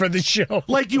 experiment man. for the show.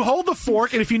 Like you hold the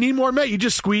fork, and if you need more mayo, you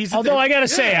just squeeze it. Although I got to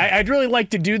say, I'd really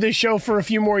like to do this show for a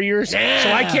few more years, so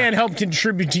I can't help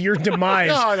contribute to your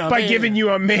demise by giving you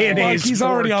a mayonnaise. He's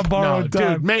already on borrowed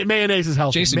time. Dude, mayonnaise is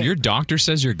healthy. Jason, your doctor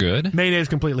says you're good? Mayonnaise is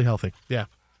completely healthy. Yeah.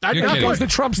 You're kidding. Was the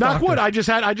Trump's Knock doctor. wood. I just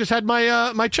had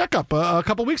my my checkup a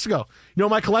couple weeks ago. You know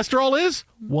what my cholesterol is?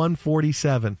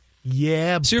 147.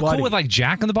 Yeah, So you're buddy. cool with like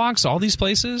Jack in the Box, all these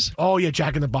places? Oh yeah,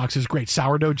 Jack in the Box is great.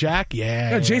 Sourdough Jack,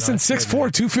 yeah. Jason,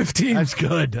 6'4", 215. That's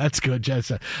good. That's good,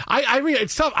 Jason. I mean,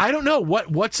 it's tough. I don't know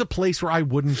what's a place where I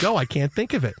wouldn't go. I can't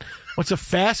think of it. What's a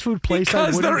fast food place I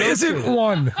Because wouldn't there go isn't to?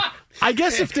 one. I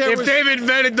guess if they've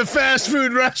invented the fast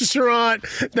food restaurant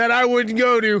that I wouldn't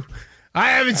go to,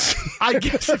 I haven't seen. I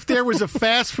guess if there was a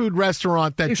fast food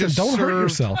restaurant that Jason, just don't hurt served-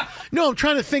 yourself. No, I'm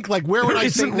trying to think. Like, where would There I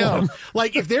think isn't no? one.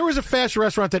 Like, if there was a fast food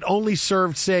restaurant that only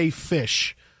served, say,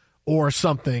 fish or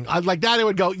something, I'd like that. I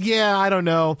would go. Yeah, I don't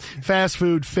know. Fast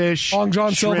food, fish, Long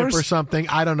John shrimp Silver's? or something.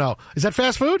 I don't know. Is that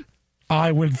fast food?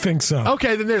 I would think so.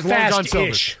 Okay, then there's Long John Fast-ish.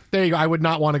 Silver's. There you go. I would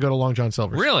not want to go to Long John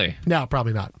Silver's. Really? No,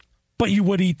 probably not. But you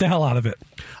would eat the hell out of it.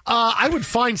 I would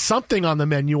find something on the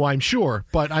menu, I'm sure,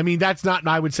 but I mean that's not.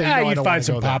 I would say no, I you'd don't find wanna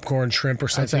some go there. popcorn, shrimp, or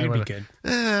something. It'd be good.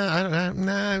 I don't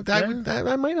know.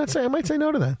 I might not say. I might say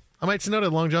no to that. I might say no to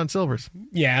Long John Silver's.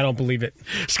 Yeah, I don't believe it.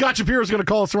 Scott Shapiro's going to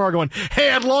call us tomorrow going, hey,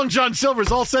 I had Long John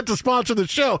Silver's all set to sponsor the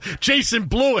show. Jason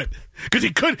blew it. Because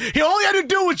all he had to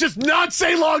do was just not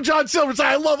say Long John Silver's.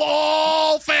 I love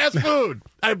all fast food.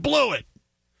 I blew it.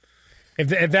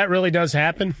 If that really does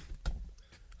happen,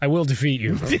 I will defeat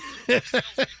you.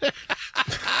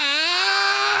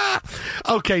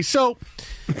 Okay, so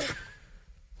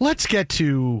let's get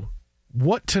to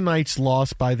what tonight's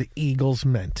loss by the Eagles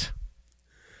meant.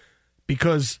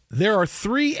 Because there are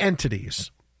three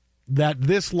entities that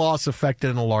this loss affected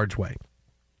in a large way.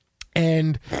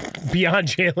 And beyond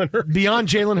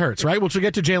Jalen Hurts, right? Which we'll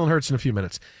get to Jalen Hurts in a few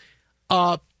minutes.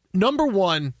 Number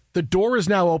one, the door is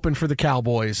now open for the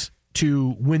Cowboys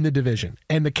to win the division.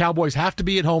 And the Cowboys have to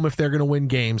be at home if they're going to win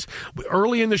games.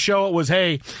 Early in the show, it was,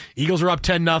 hey, Eagles are up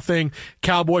 10-0.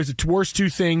 Cowboys, the worst two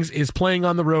things is playing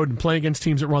on the road and playing against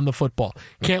teams that run the football.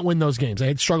 Can't win those games. They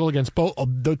had struggled against both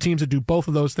the teams that do both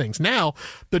of those things. Now,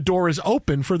 the door is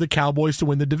open for the Cowboys to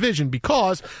win the division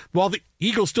because while the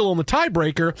Eagles still own the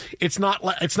tiebreaker, it's not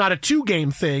a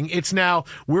 2-game thing. It's now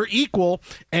we're equal,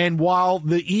 and while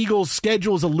the Eagles'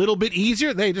 schedule is a little bit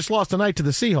easier, they just lost tonight to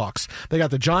the Seahawks. They got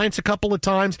the Giants a couple of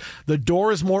times. The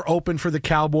door is more open for the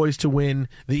Cowboys to win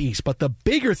the East. But the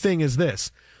bigger thing is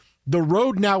this. The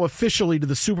road now officially to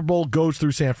the Super Bowl goes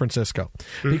through San Francisco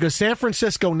because San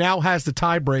Francisco now has the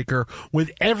tiebreaker with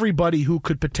everybody who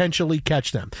could potentially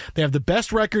catch them. They have the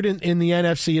best record in the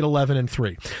NFC at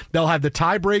 11-3. They'll have the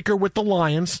tiebreaker with the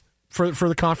Lions for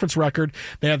the conference record.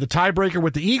 They have the tiebreaker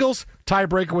with the Eagles,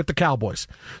 tiebreaker with the Cowboys.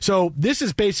 So this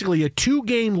is basically a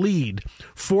 2-game lead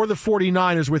for the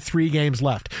 49ers with 3 games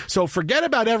left. So forget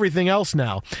about everything else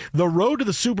now. The road to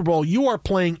the Super Bowl, you are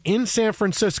playing in San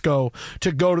Francisco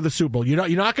to go to the Super Bowl.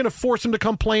 You're not going to force them to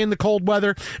come play in the cold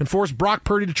weather and force Brock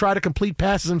Purdy to try to complete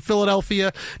passes in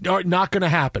Philadelphia. Not going to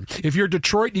happen. If you're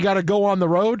Detroit, you got to go on the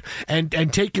road and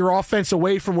take your offense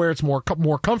away from where it's more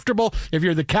comfortable. If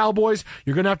you're the Cowboys,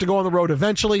 you're going to have to go on the road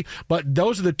eventually. But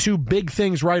those are the 2 big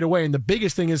things right away. And the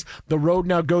biggest thing is the road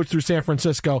now goes through San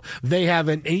Francisco. They have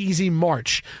an easy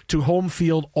march to home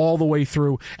field all the way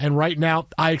through. And right now,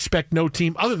 I expect no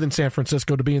team other than San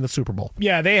Francisco to be in the Super Bowl.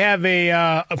 Yeah, they have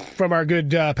from our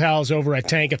good pals over at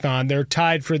Tankathon, they're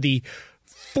tied for the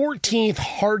 14th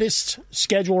hardest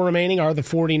schedule remaining are the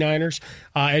 49ers,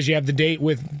 as you have the date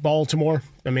with Baltimore.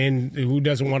 I mean, who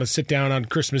doesn't want to sit down on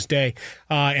Christmas Day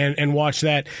and watch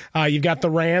that? You've got the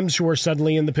Rams, who are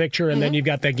suddenly in the picture, and then you've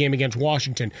got that game against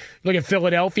Washington. Look at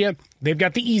Philadelphia. They've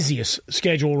got the easiest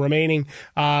schedule remaining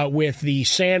with the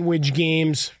sandwich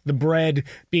games, the bread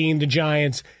being the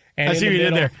Giants. And I see what you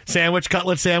did there. Sandwich,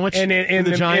 cutlet sandwich. And in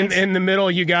the Giants. In the middle,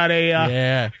 you got a...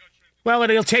 yeah. Well,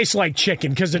 it'll taste like chicken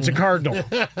because it's a Cardinal.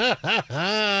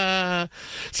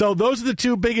 So those are the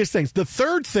 2 biggest things. The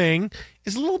third thing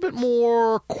is a little bit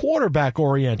more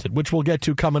quarterback-oriented, which we'll get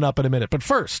to coming up in a minute. But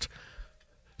first,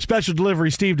 special delivery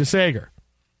Steve DeSager,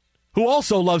 who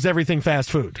also loves everything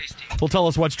fast food, will tell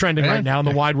us what's trending right now in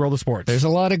the wide world of sports. There's a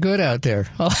lot of good out there.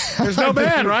 There's no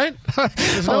bad, right?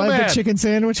 There's no I'll bad. have the chicken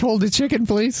sandwich. Hold the chicken,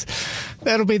 please.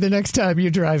 That'll be the next time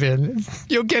you drive in.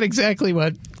 You'll get exactly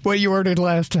what you ordered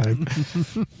last time.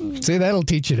 See, that'll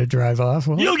teach you to drive off.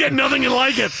 Well, you'll get nothing and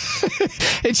like it.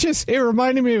 It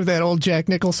reminded me of that old Jack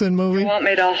Nicholson movie. You want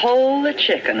me to hold the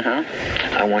chicken, huh?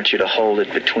 I want you to hold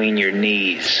it between your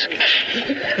knees.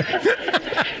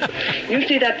 You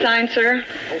see that sign, sir?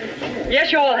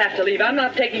 Yes, you all have to leave. I'm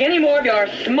not taking any more of your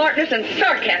smartness and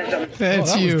sarcasm.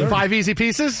 That's you. 5 easy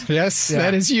pieces? Yes,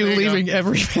 that is you leaving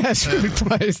every fast food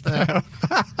place now.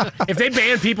 If they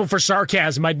ban people for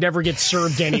sarcasm, I'd never get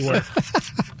served anywhere.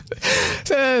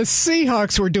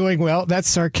 Seahawks were doing well. That's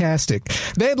sarcastic.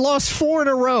 They had lost 4 in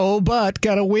a row, but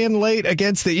got a win late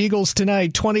against the Eagles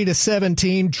tonight,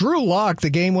 20-17. Drew Lock, the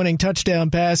game-winning touchdown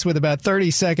pass with about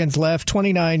 30 seconds left,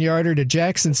 29-yarder to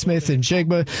Jackson Smith and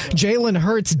Jigba. Jalen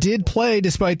Hurts did play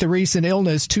despite the recent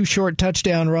illness, 2 short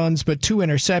touchdown runs, but 2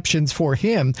 interceptions for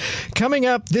him. Coming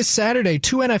up this Saturday,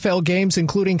 2 NFL games,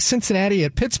 including Cincinnati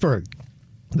at Pittsburgh.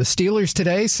 The Steelers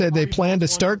today said they plan to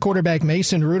start quarterback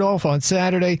Mason Rudolph on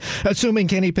Saturday, assuming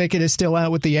Kenny Pickett is still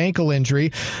out with the ankle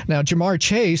injury. Now, Jamar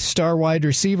Chase, star wide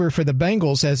receiver for the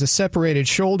Bengals, has a separated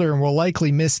shoulder and will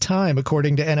likely miss time,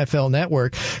 according to NFL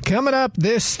Network. Coming up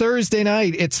this Thursday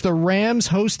night, it's the Rams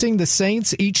hosting the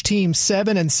Saints, each team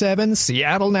 7-7.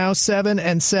 Seattle now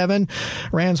 7-7.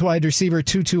 Rams wide receiver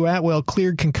Tutu Atwell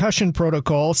cleared concussion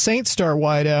protocol. Saints star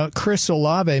wideout Chris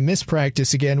Olave missed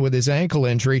practice again with his ankle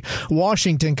injury.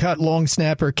 Washington cut long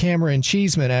snapper Cameron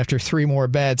Cheeseman after 3 more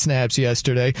bad snaps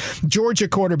yesterday. Georgia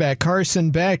quarterback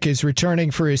Carson Beck is returning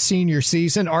for his senior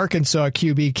season. Arkansas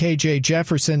QB KJ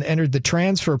Jefferson entered the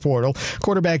transfer portal.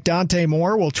 Quarterback Dante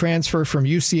Moore will transfer from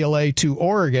UCLA to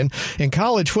Oregon. In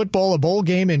college football, a bowl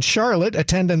game in Charlotte.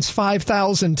 Attendance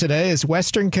 5,000 today as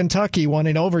Western Kentucky won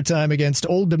in overtime against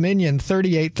Old Dominion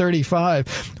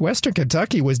 38-35. Western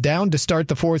Kentucky was down to start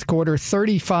the fourth quarter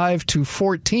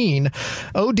 35-14.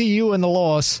 ODU in the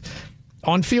loss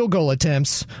on field goal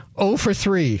attempts, 0 for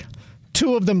 3.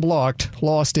 2 of them blocked,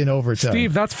 lost in overtime.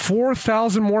 Steve, that's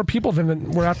 4,000 more people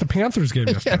than were at the Panthers game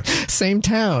yesterday. Yeah, same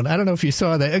town. I don't know if you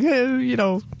saw that. You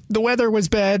know, the weather was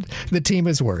bad. The team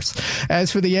is worse.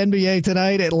 As for the NBA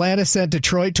tonight, Atlanta sent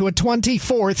Detroit to a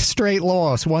 24th straight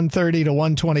loss,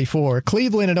 130-124.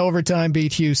 Cleveland in overtime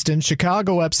beat Houston.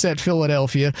 Chicago upset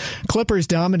Philadelphia. Clippers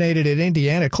dominated at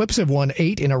Indiana. Clips have won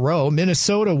 8 in a row.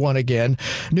 Minnesota won again.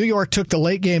 New York took the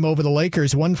late game over the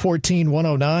Lakers,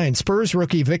 114-109. Spurs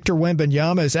rookie Victor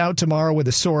Wembanyama is out tomorrow with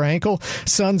a sore ankle.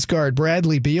 Suns guard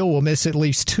Bradley Beal will miss at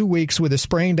least 2 weeks with a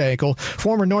sprained ankle.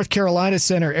 Former North Carolina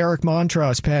center Eric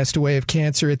Montross passed away of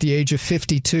cancer at the age of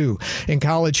 52. In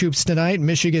college hoops tonight,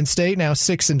 Michigan State, now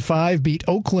 6-5, beat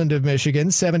Oakland of Michigan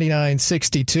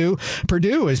 79-62.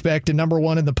 Purdue is back to number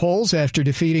 1 in the polls after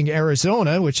defeating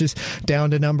Arizona, which is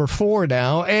down to number 4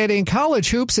 now. And in college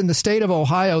hoops in the state of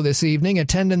Ohio this evening,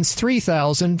 attendance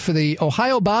 3,000 for the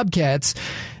Ohio Bobcats,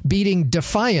 beating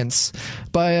Defiance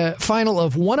by a final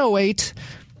of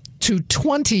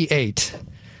 108-28.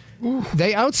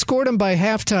 They outscored them by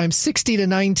halftime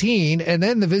 60-19, and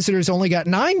then the visitors only got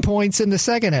 9 points in the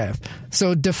second half.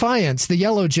 So Defiance, the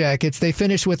Yellow Jackets, they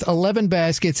finished with 11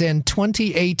 baskets and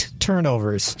 28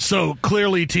 turnovers. So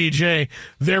clearly, TJ,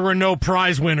 there were no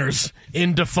prize winners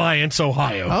in Defiance,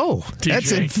 Ohio. Oh, TJ.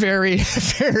 That's a very,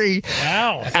 very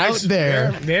out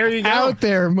there. There you go. Out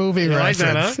there movie reference.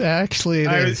 Like that, huh? Actually,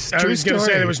 it is. I was going to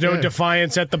say there was no Yeah.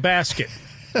 Defiance at the basket.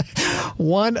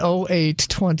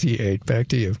 108-28. Back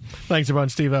to you. Thanks a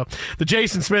bunch, Steve-O. The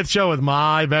Jason Smith Show with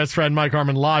my best friend Mike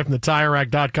Harmon live from the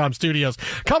TireRack.com studios.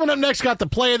 Coming up next, got the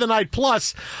play of the night,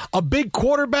 plus a big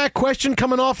quarterback question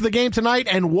coming off the game tonight,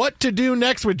 and what to do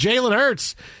next with Jalen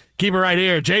Hurts. Keep it right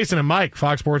here. Jason and Mike,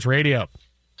 Fox Sports Radio.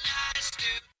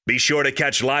 Be sure to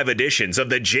catch live editions of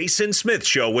The Jason Smith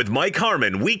Show with Mike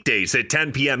Harmon weekdays at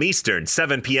 10 p.m. Eastern,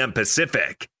 7 p.m.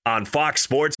 Pacific on Fox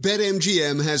Sports.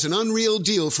 BetMGM has an unreal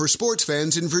deal for sports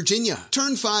fans in Virginia.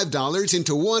 Turn $5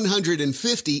 into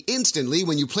 $150 instantly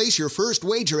when you place your first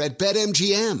wager at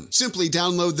BetMGM. Simply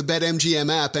download the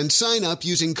BetMGM app and sign up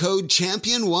using code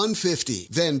Champion150.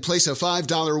 Then place a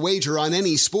 $5 wager on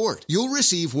any sport. You'll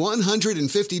receive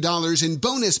 $150 in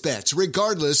bonus bets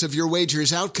regardless of your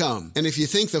wager's outcome. And if you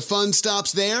think the fun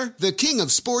stops there, the King of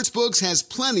Sportsbooks has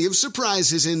plenty of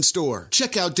surprises in store.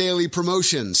 Check out daily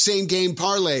promotions, same-game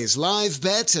parlays, live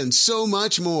bets, and so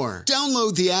much more.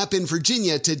 Download the app in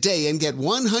Virginia today and get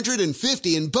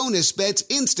 $150 in bonus bets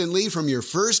instantly from your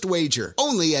first wager.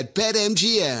 Only at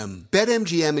BetMGM.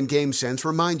 BetMGM and GameSense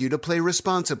remind you to play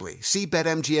responsibly. See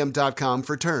BetMGM.com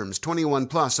for terms. 21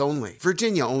 plus only.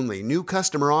 Virginia only. New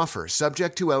customer offer.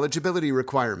 Subject to eligibility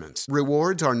requirements.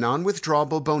 Rewards are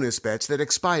non-withdrawable bonus bets that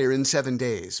expire in 7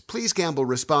 days. Please gamble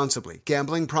responsibly.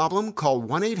 Gambling problem? Call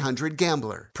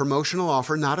 1-800-GAMBLER. Promotional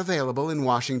offer not available in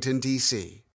Washington,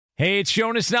 D.C. Hey, it's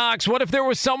Jonas Knox. What if there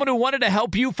was someone who wanted to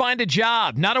help you find a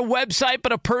job? Not a website,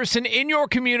 but a person in your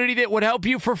community that would help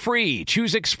you for free.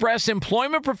 Choose Express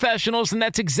Employment Professionals, and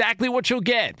that's exactly what you'll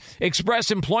get.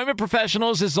 Express Employment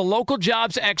Professionals is the local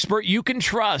jobs expert you can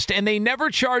trust, and they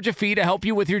never charge a fee to help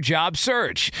you with your job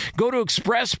search. Go to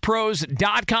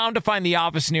expresspros.com to find the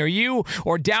office near you,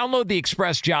 or download the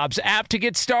Express Jobs app to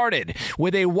get started.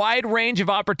 With a wide range of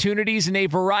opportunities in a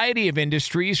variety of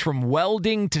industries, from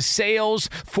welding to sales,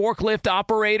 forklift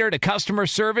operator to customer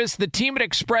service, the team at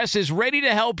Express is ready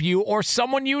to help you or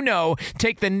someone you know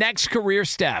take the next career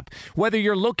step. Whether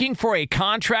you're looking for a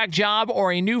contract job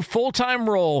or a new full-time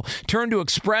role, turn to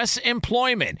Express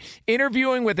Employment.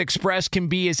 Interviewing with Express can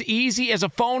be as easy as a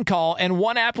phone call, and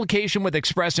one application with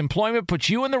Express Employment puts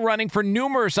you in the running for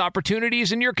numerous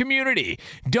opportunities in your community.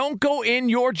 Don't go in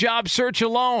your job search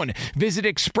alone. Visit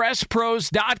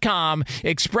expresspros.com,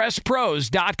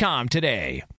 expresspros.com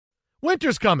today.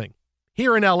 Winter's coming.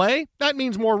 Here in L.A., that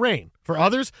means more rain. For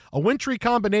others, a wintry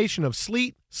combination of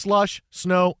sleet, slush,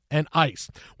 snow, and ice.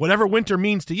 Whatever winter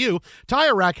means to you,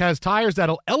 Tire Rack has tires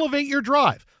that'll elevate your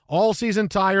drive. All-season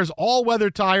tires, all-weather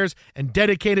tires, and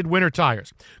dedicated winter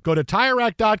tires. Go to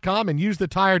TireRack.com and use the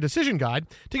Tire Decision Guide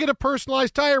to get a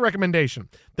personalized tire recommendation.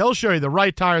 They'll show you the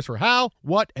right tires for how,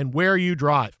 what, and where you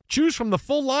drive. Choose from the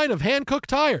full line of hand-cooked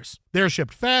tires. They're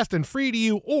shipped fast and free to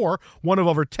you or one of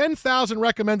over 10,000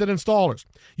 recommended installers.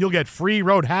 You'll get free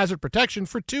road hazard protection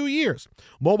for 2 years.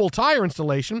 Mobile tire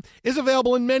installation is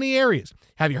available in many areas.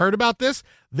 Have you heard about this?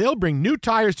 They'll bring new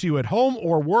tires to you at home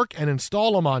or work and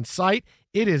install them on site.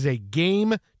 It is a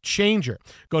game changer.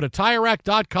 Go to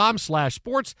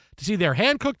TireRack.com/sports to see their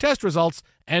hand-cooked test results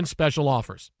and special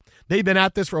offers. They've been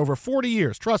at this for over 40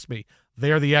 years. Trust me,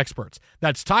 they're the experts.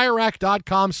 That's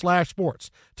TireRack.com/sports.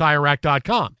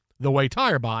 TireRack.com, the way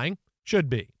tire buying should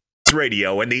be.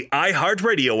 Radio and the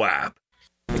iHeartRadio app.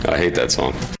 I hate that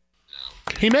song.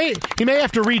 He may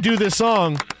have to redo this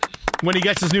song when he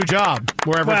gets his new job,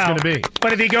 wherever it's going to be.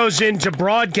 But if he goes into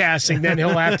broadcasting, then he'll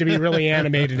have to be really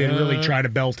animated and really try to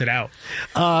belt it out.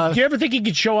 Do you ever think he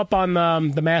could show up on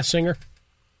The Masked Singer?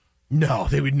 No,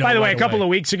 they would know. By the way, right a couple away. of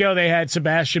weeks ago, they had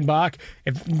Sebastian Bach.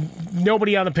 If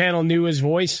nobody on the panel knew his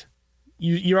voice,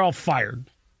 you're all fired.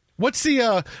 What's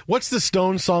the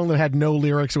Stones song that had no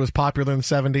lyrics? It was popular in the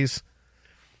 70s.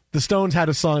 The Stones had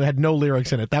a song that had no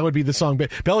lyrics in it. That would be the song.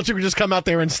 But Belichick would just come out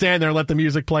there and stand there and let the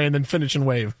music play and then finish and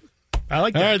wave. I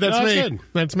like that. All right, that's No, me. good.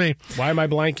 That's me. Why am I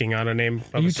blanking on a name?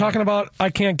 Are you talking about I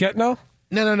Can't Get No?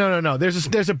 No.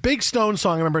 There's a big Stones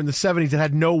song I remember in the 70s that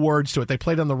had no words to it. They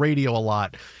played on the radio a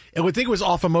lot. I would think it was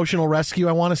off Emotional Rescue,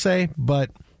 I want to say,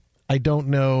 but I don't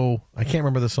know. I can't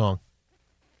remember the song.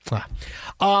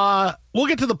 We'll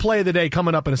get to the play of the day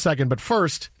coming up in a second, but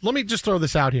first, let me just throw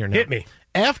this out here now. Hit me.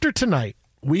 After tonight,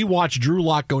 we watched Drew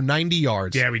Lock go 90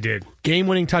 yards. Yeah, we did.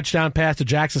 Game-winning touchdown pass to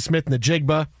Jackson Smith in the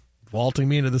Jigba. vaulting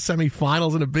me into the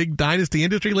semifinals in a big Dynasty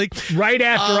Industry League. Right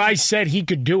after I said he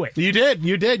could do it. You did.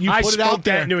 You I put it out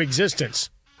there. that into existence.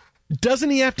 Doesn't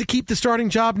he have to keep the starting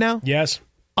job now? Yes.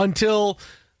 Until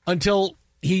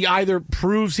he either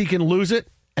proves he can lose it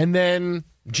and then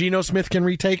Geno Smith can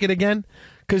retake it again?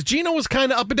 Because Geno was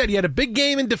kind of up and down. He had a big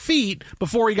game in defeat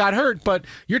before he got hurt, but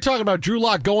you're talking about Drew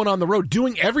Lock going on the road,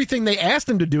 doing everything they asked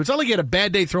him to do. It's not like he had a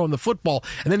bad day throwing the football,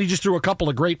 and then he just threw a couple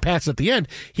of great passes at the end.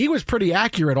 He was pretty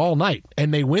accurate all night,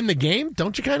 and they win the game.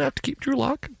 Don't you kind of have to keep Drew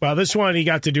Lock? Well, this one he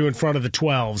got to do in front of the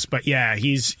 12s, but yeah,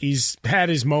 he's had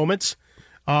his moments.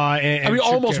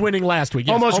 Almost winning last week.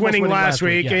 Yes, almost winning last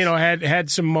week. Yes. Had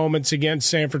some moments against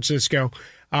San Francisco.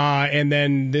 And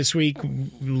then this week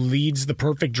leads the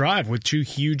perfect drive with 2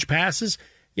 huge passes.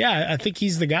 Yeah, I think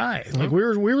he's the guy. Mm-hmm. Like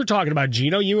we were talking about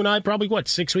Geno, you and I probably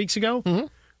 6 weeks ago,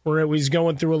 where it was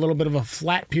going through a little bit of a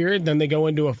flat period. Then they go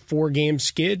into a 4-game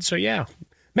skid. So yeah,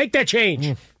 make that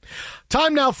change.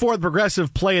 Time now for the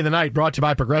Progressive Play of the Night, brought to you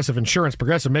by Progressive Insurance.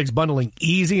 Progressive makes bundling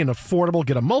easy and affordable.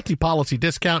 Get a multi-policy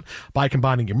discount by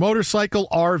combining your motorcycle,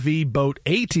 RV, boat,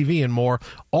 ATV, and more.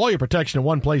 All your protection in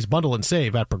one place. Bundle and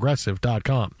save at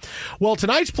Progressive.com. Well,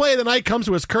 tonight's Play of the Night comes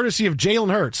to us courtesy of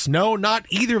Jalen Hurts. No, not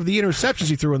either of the interceptions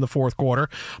he threw in the fourth quarter,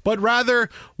 but rather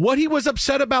what he was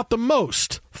upset about the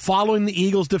most following the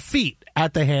Eagles' defeat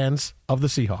at the hands of the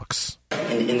Seahawks.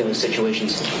 In those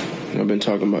situations, I've been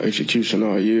talking about execution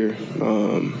all year.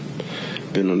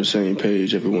 Been on the same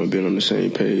page. Everyone been on the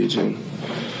same page, and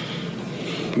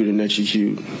we didn't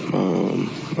execute.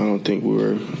 I don't think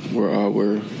we're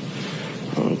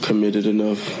committed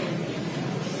enough.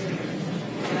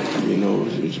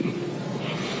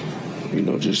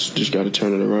 Just got to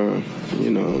turn it around.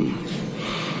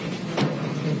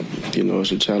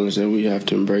 It's a challenge that we have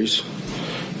to embrace.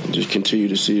 And just continue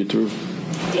to see it through.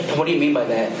 What do you mean by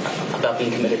that, about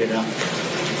being committed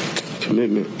enough?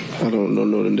 Commitment. I don't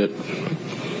know that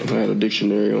I had a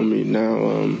dictionary on me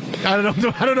now. I don't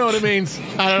know what it means.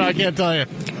 I don't know. I can't tell you.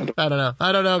 I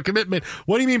don't know. Commitment.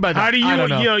 What do you mean by that? How do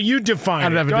you, you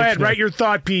define it? Go ahead, write your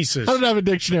thought pieces. I don't have a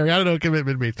dictionary. I don't know what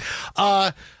commitment means.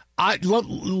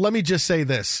 Let me just say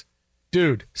this.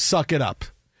 Dude, suck it up.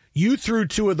 You threw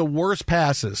 2 of the worst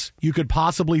passes you could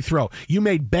possibly throw. You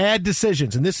made bad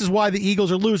decisions, and this is why the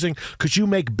Eagles are losing, because you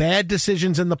make bad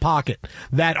decisions in the pocket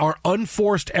that are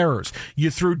unforced errors. You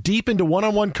threw deep into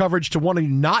one-on-one coverage to one of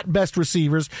your not best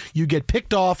receivers. You get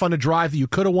picked off on a drive that you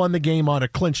could have won the game on or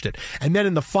clinched it. And then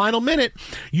in the final minute,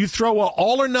 you throw an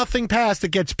all-or-nothing pass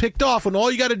that gets picked off when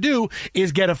all you got to do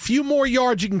is get a few more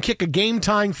yards. You can kick a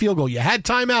game-tying field goal. You had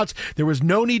timeouts. There was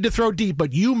no need to throw deep,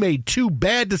 but you made 2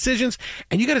 bad decisions,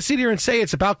 and you got to sit here and say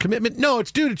it's about commitment. No,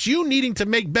 it's you needing to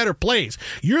make better plays.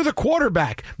 You're the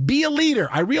quarterback. Be a leader.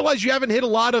 I realize you haven't hit a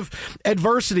lot of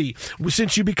adversity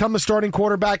since you become the starting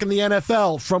quarterback in the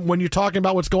NFL from when you're talking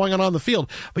about what's going on the field,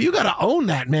 but you got to own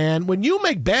that, man. When you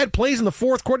make bad plays in the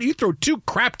fourth quarter, you throw 2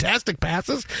 craptastic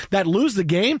passes that lose the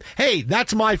game. Hey,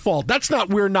 that's my fault. That's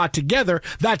not we're not together.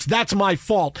 That's my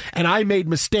fault, and I made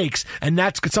mistakes, and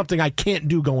that's something I can't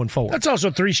do going forward. That's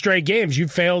also 3 straight games you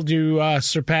failed to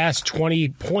surpass 20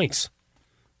 points.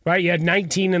 Right, you had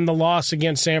 19 in the loss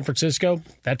against San Francisco.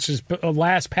 That's his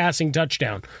last passing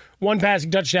touchdown. 1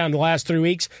 passing touchdown in the last 3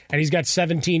 weeks, and he's got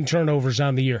 17 turnovers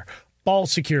on the year. Ball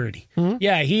security. Mm-hmm.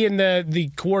 Yeah, he and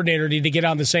the coordinator need to get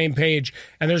on the same page,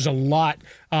 and there's a lot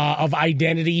of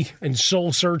identity and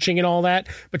soul searching and all that.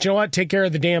 But you know what? Take care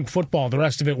of the damn football. The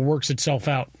rest of it works itself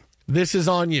out. This is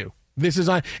on you.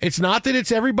 It's not that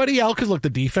it's everybody else, because look, the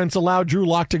defense allowed Drew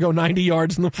Lock to go 90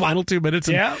 yards in the final 2 minutes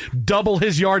and double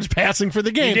his yards passing for the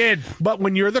game. He did. But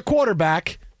when you're the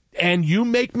quarterback and you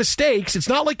make mistakes, it's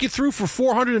not like you threw for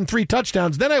 403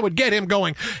 touchdowns. Then I would get him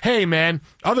going, hey, man,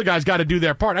 other guys got to do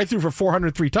their part. I threw for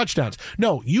 403 touchdowns.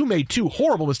 No, you made 2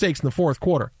 horrible mistakes in the fourth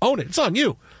quarter. Own it. It's on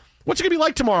you. What's it going to be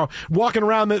like tomorrow, walking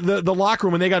around the locker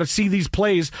room and they got to see these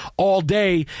plays all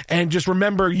day and just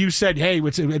remember you said, hey,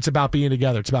 it's about being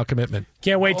together. It's about commitment.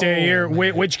 Can't wait to hear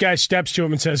which guy steps to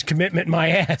him and says, commitment my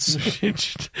ass.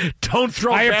 Don't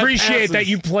throw I bad appreciate passes. that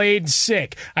you played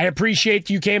sick. I appreciate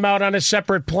you came out on a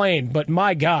separate plane, but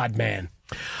my God, man.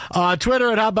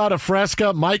 Twitter at How About a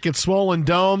Fresca. Mike at Swollen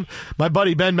Dome. My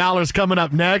buddy Ben Maller's coming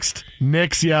up next.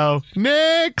 Knicks, yo.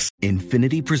 Knicks!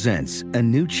 Infiniti presents a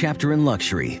new chapter in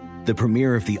luxury. The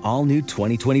premiere of the all-new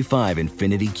 2025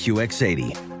 Infiniti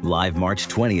QX80. Live March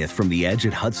 20th from the Edge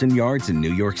at Hudson Yards in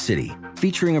New York City.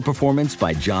 Featuring a performance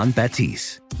by John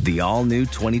Batiste. The all-new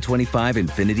 2025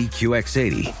 Infiniti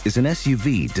QX80 is an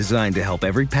SUV designed to help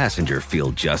every passenger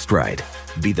feel just right.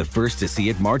 Be the first to see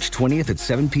it March 20th at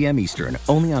 7 p.m. Eastern,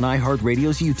 only on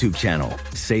iHeartRadio's YouTube channel.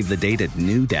 Save the date at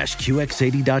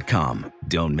new-QX80.com.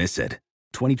 Don't miss it.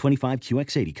 2025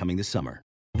 QX80 coming this summer.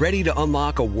 Ready to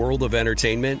unlock a world of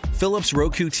entertainment? Philips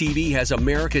Roku TV has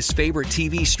America's favorite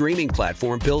TV streaming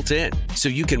platform built in, so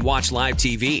you can watch live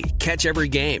TV, catch every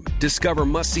game, discover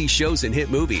must-see shows and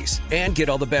hit movies, and get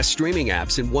all the best streaming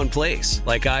apps in one place,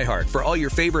 like iHeart for all your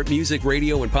favorite music,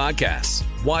 radio, and podcasts.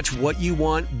 Watch what you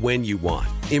want, when you want.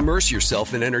 Immerse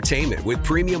yourself in entertainment with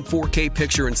premium 4K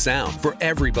picture and sound for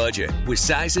every budget, with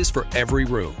sizes for every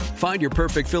room. Find your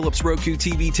perfect Philips Roku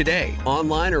TV today,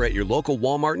 online or at your local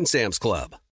Walmart and Sam's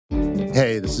Club.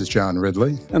 Hey, this is John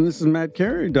Ridley. And this is Matt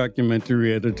Carey,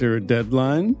 documentary editor at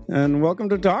Deadline. And welcome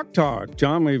to Doc Talk.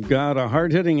 John, we've got a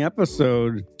hard-hitting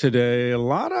episode today. A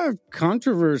lot of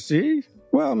controversy.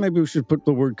 Well, maybe we should put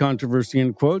the word controversy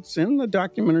in quotes in the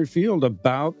documentary field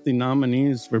about the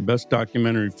nominees for Best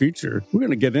Documentary Feature. We're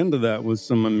going to get into that with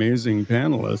some amazing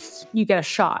panelists. You get a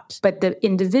shot, but the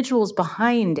individuals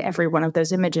behind every one of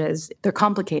those images, they're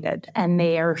complicated and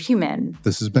they are human.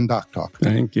 This has been Doc Talk.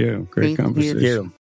 Thank you. Great conversation. You.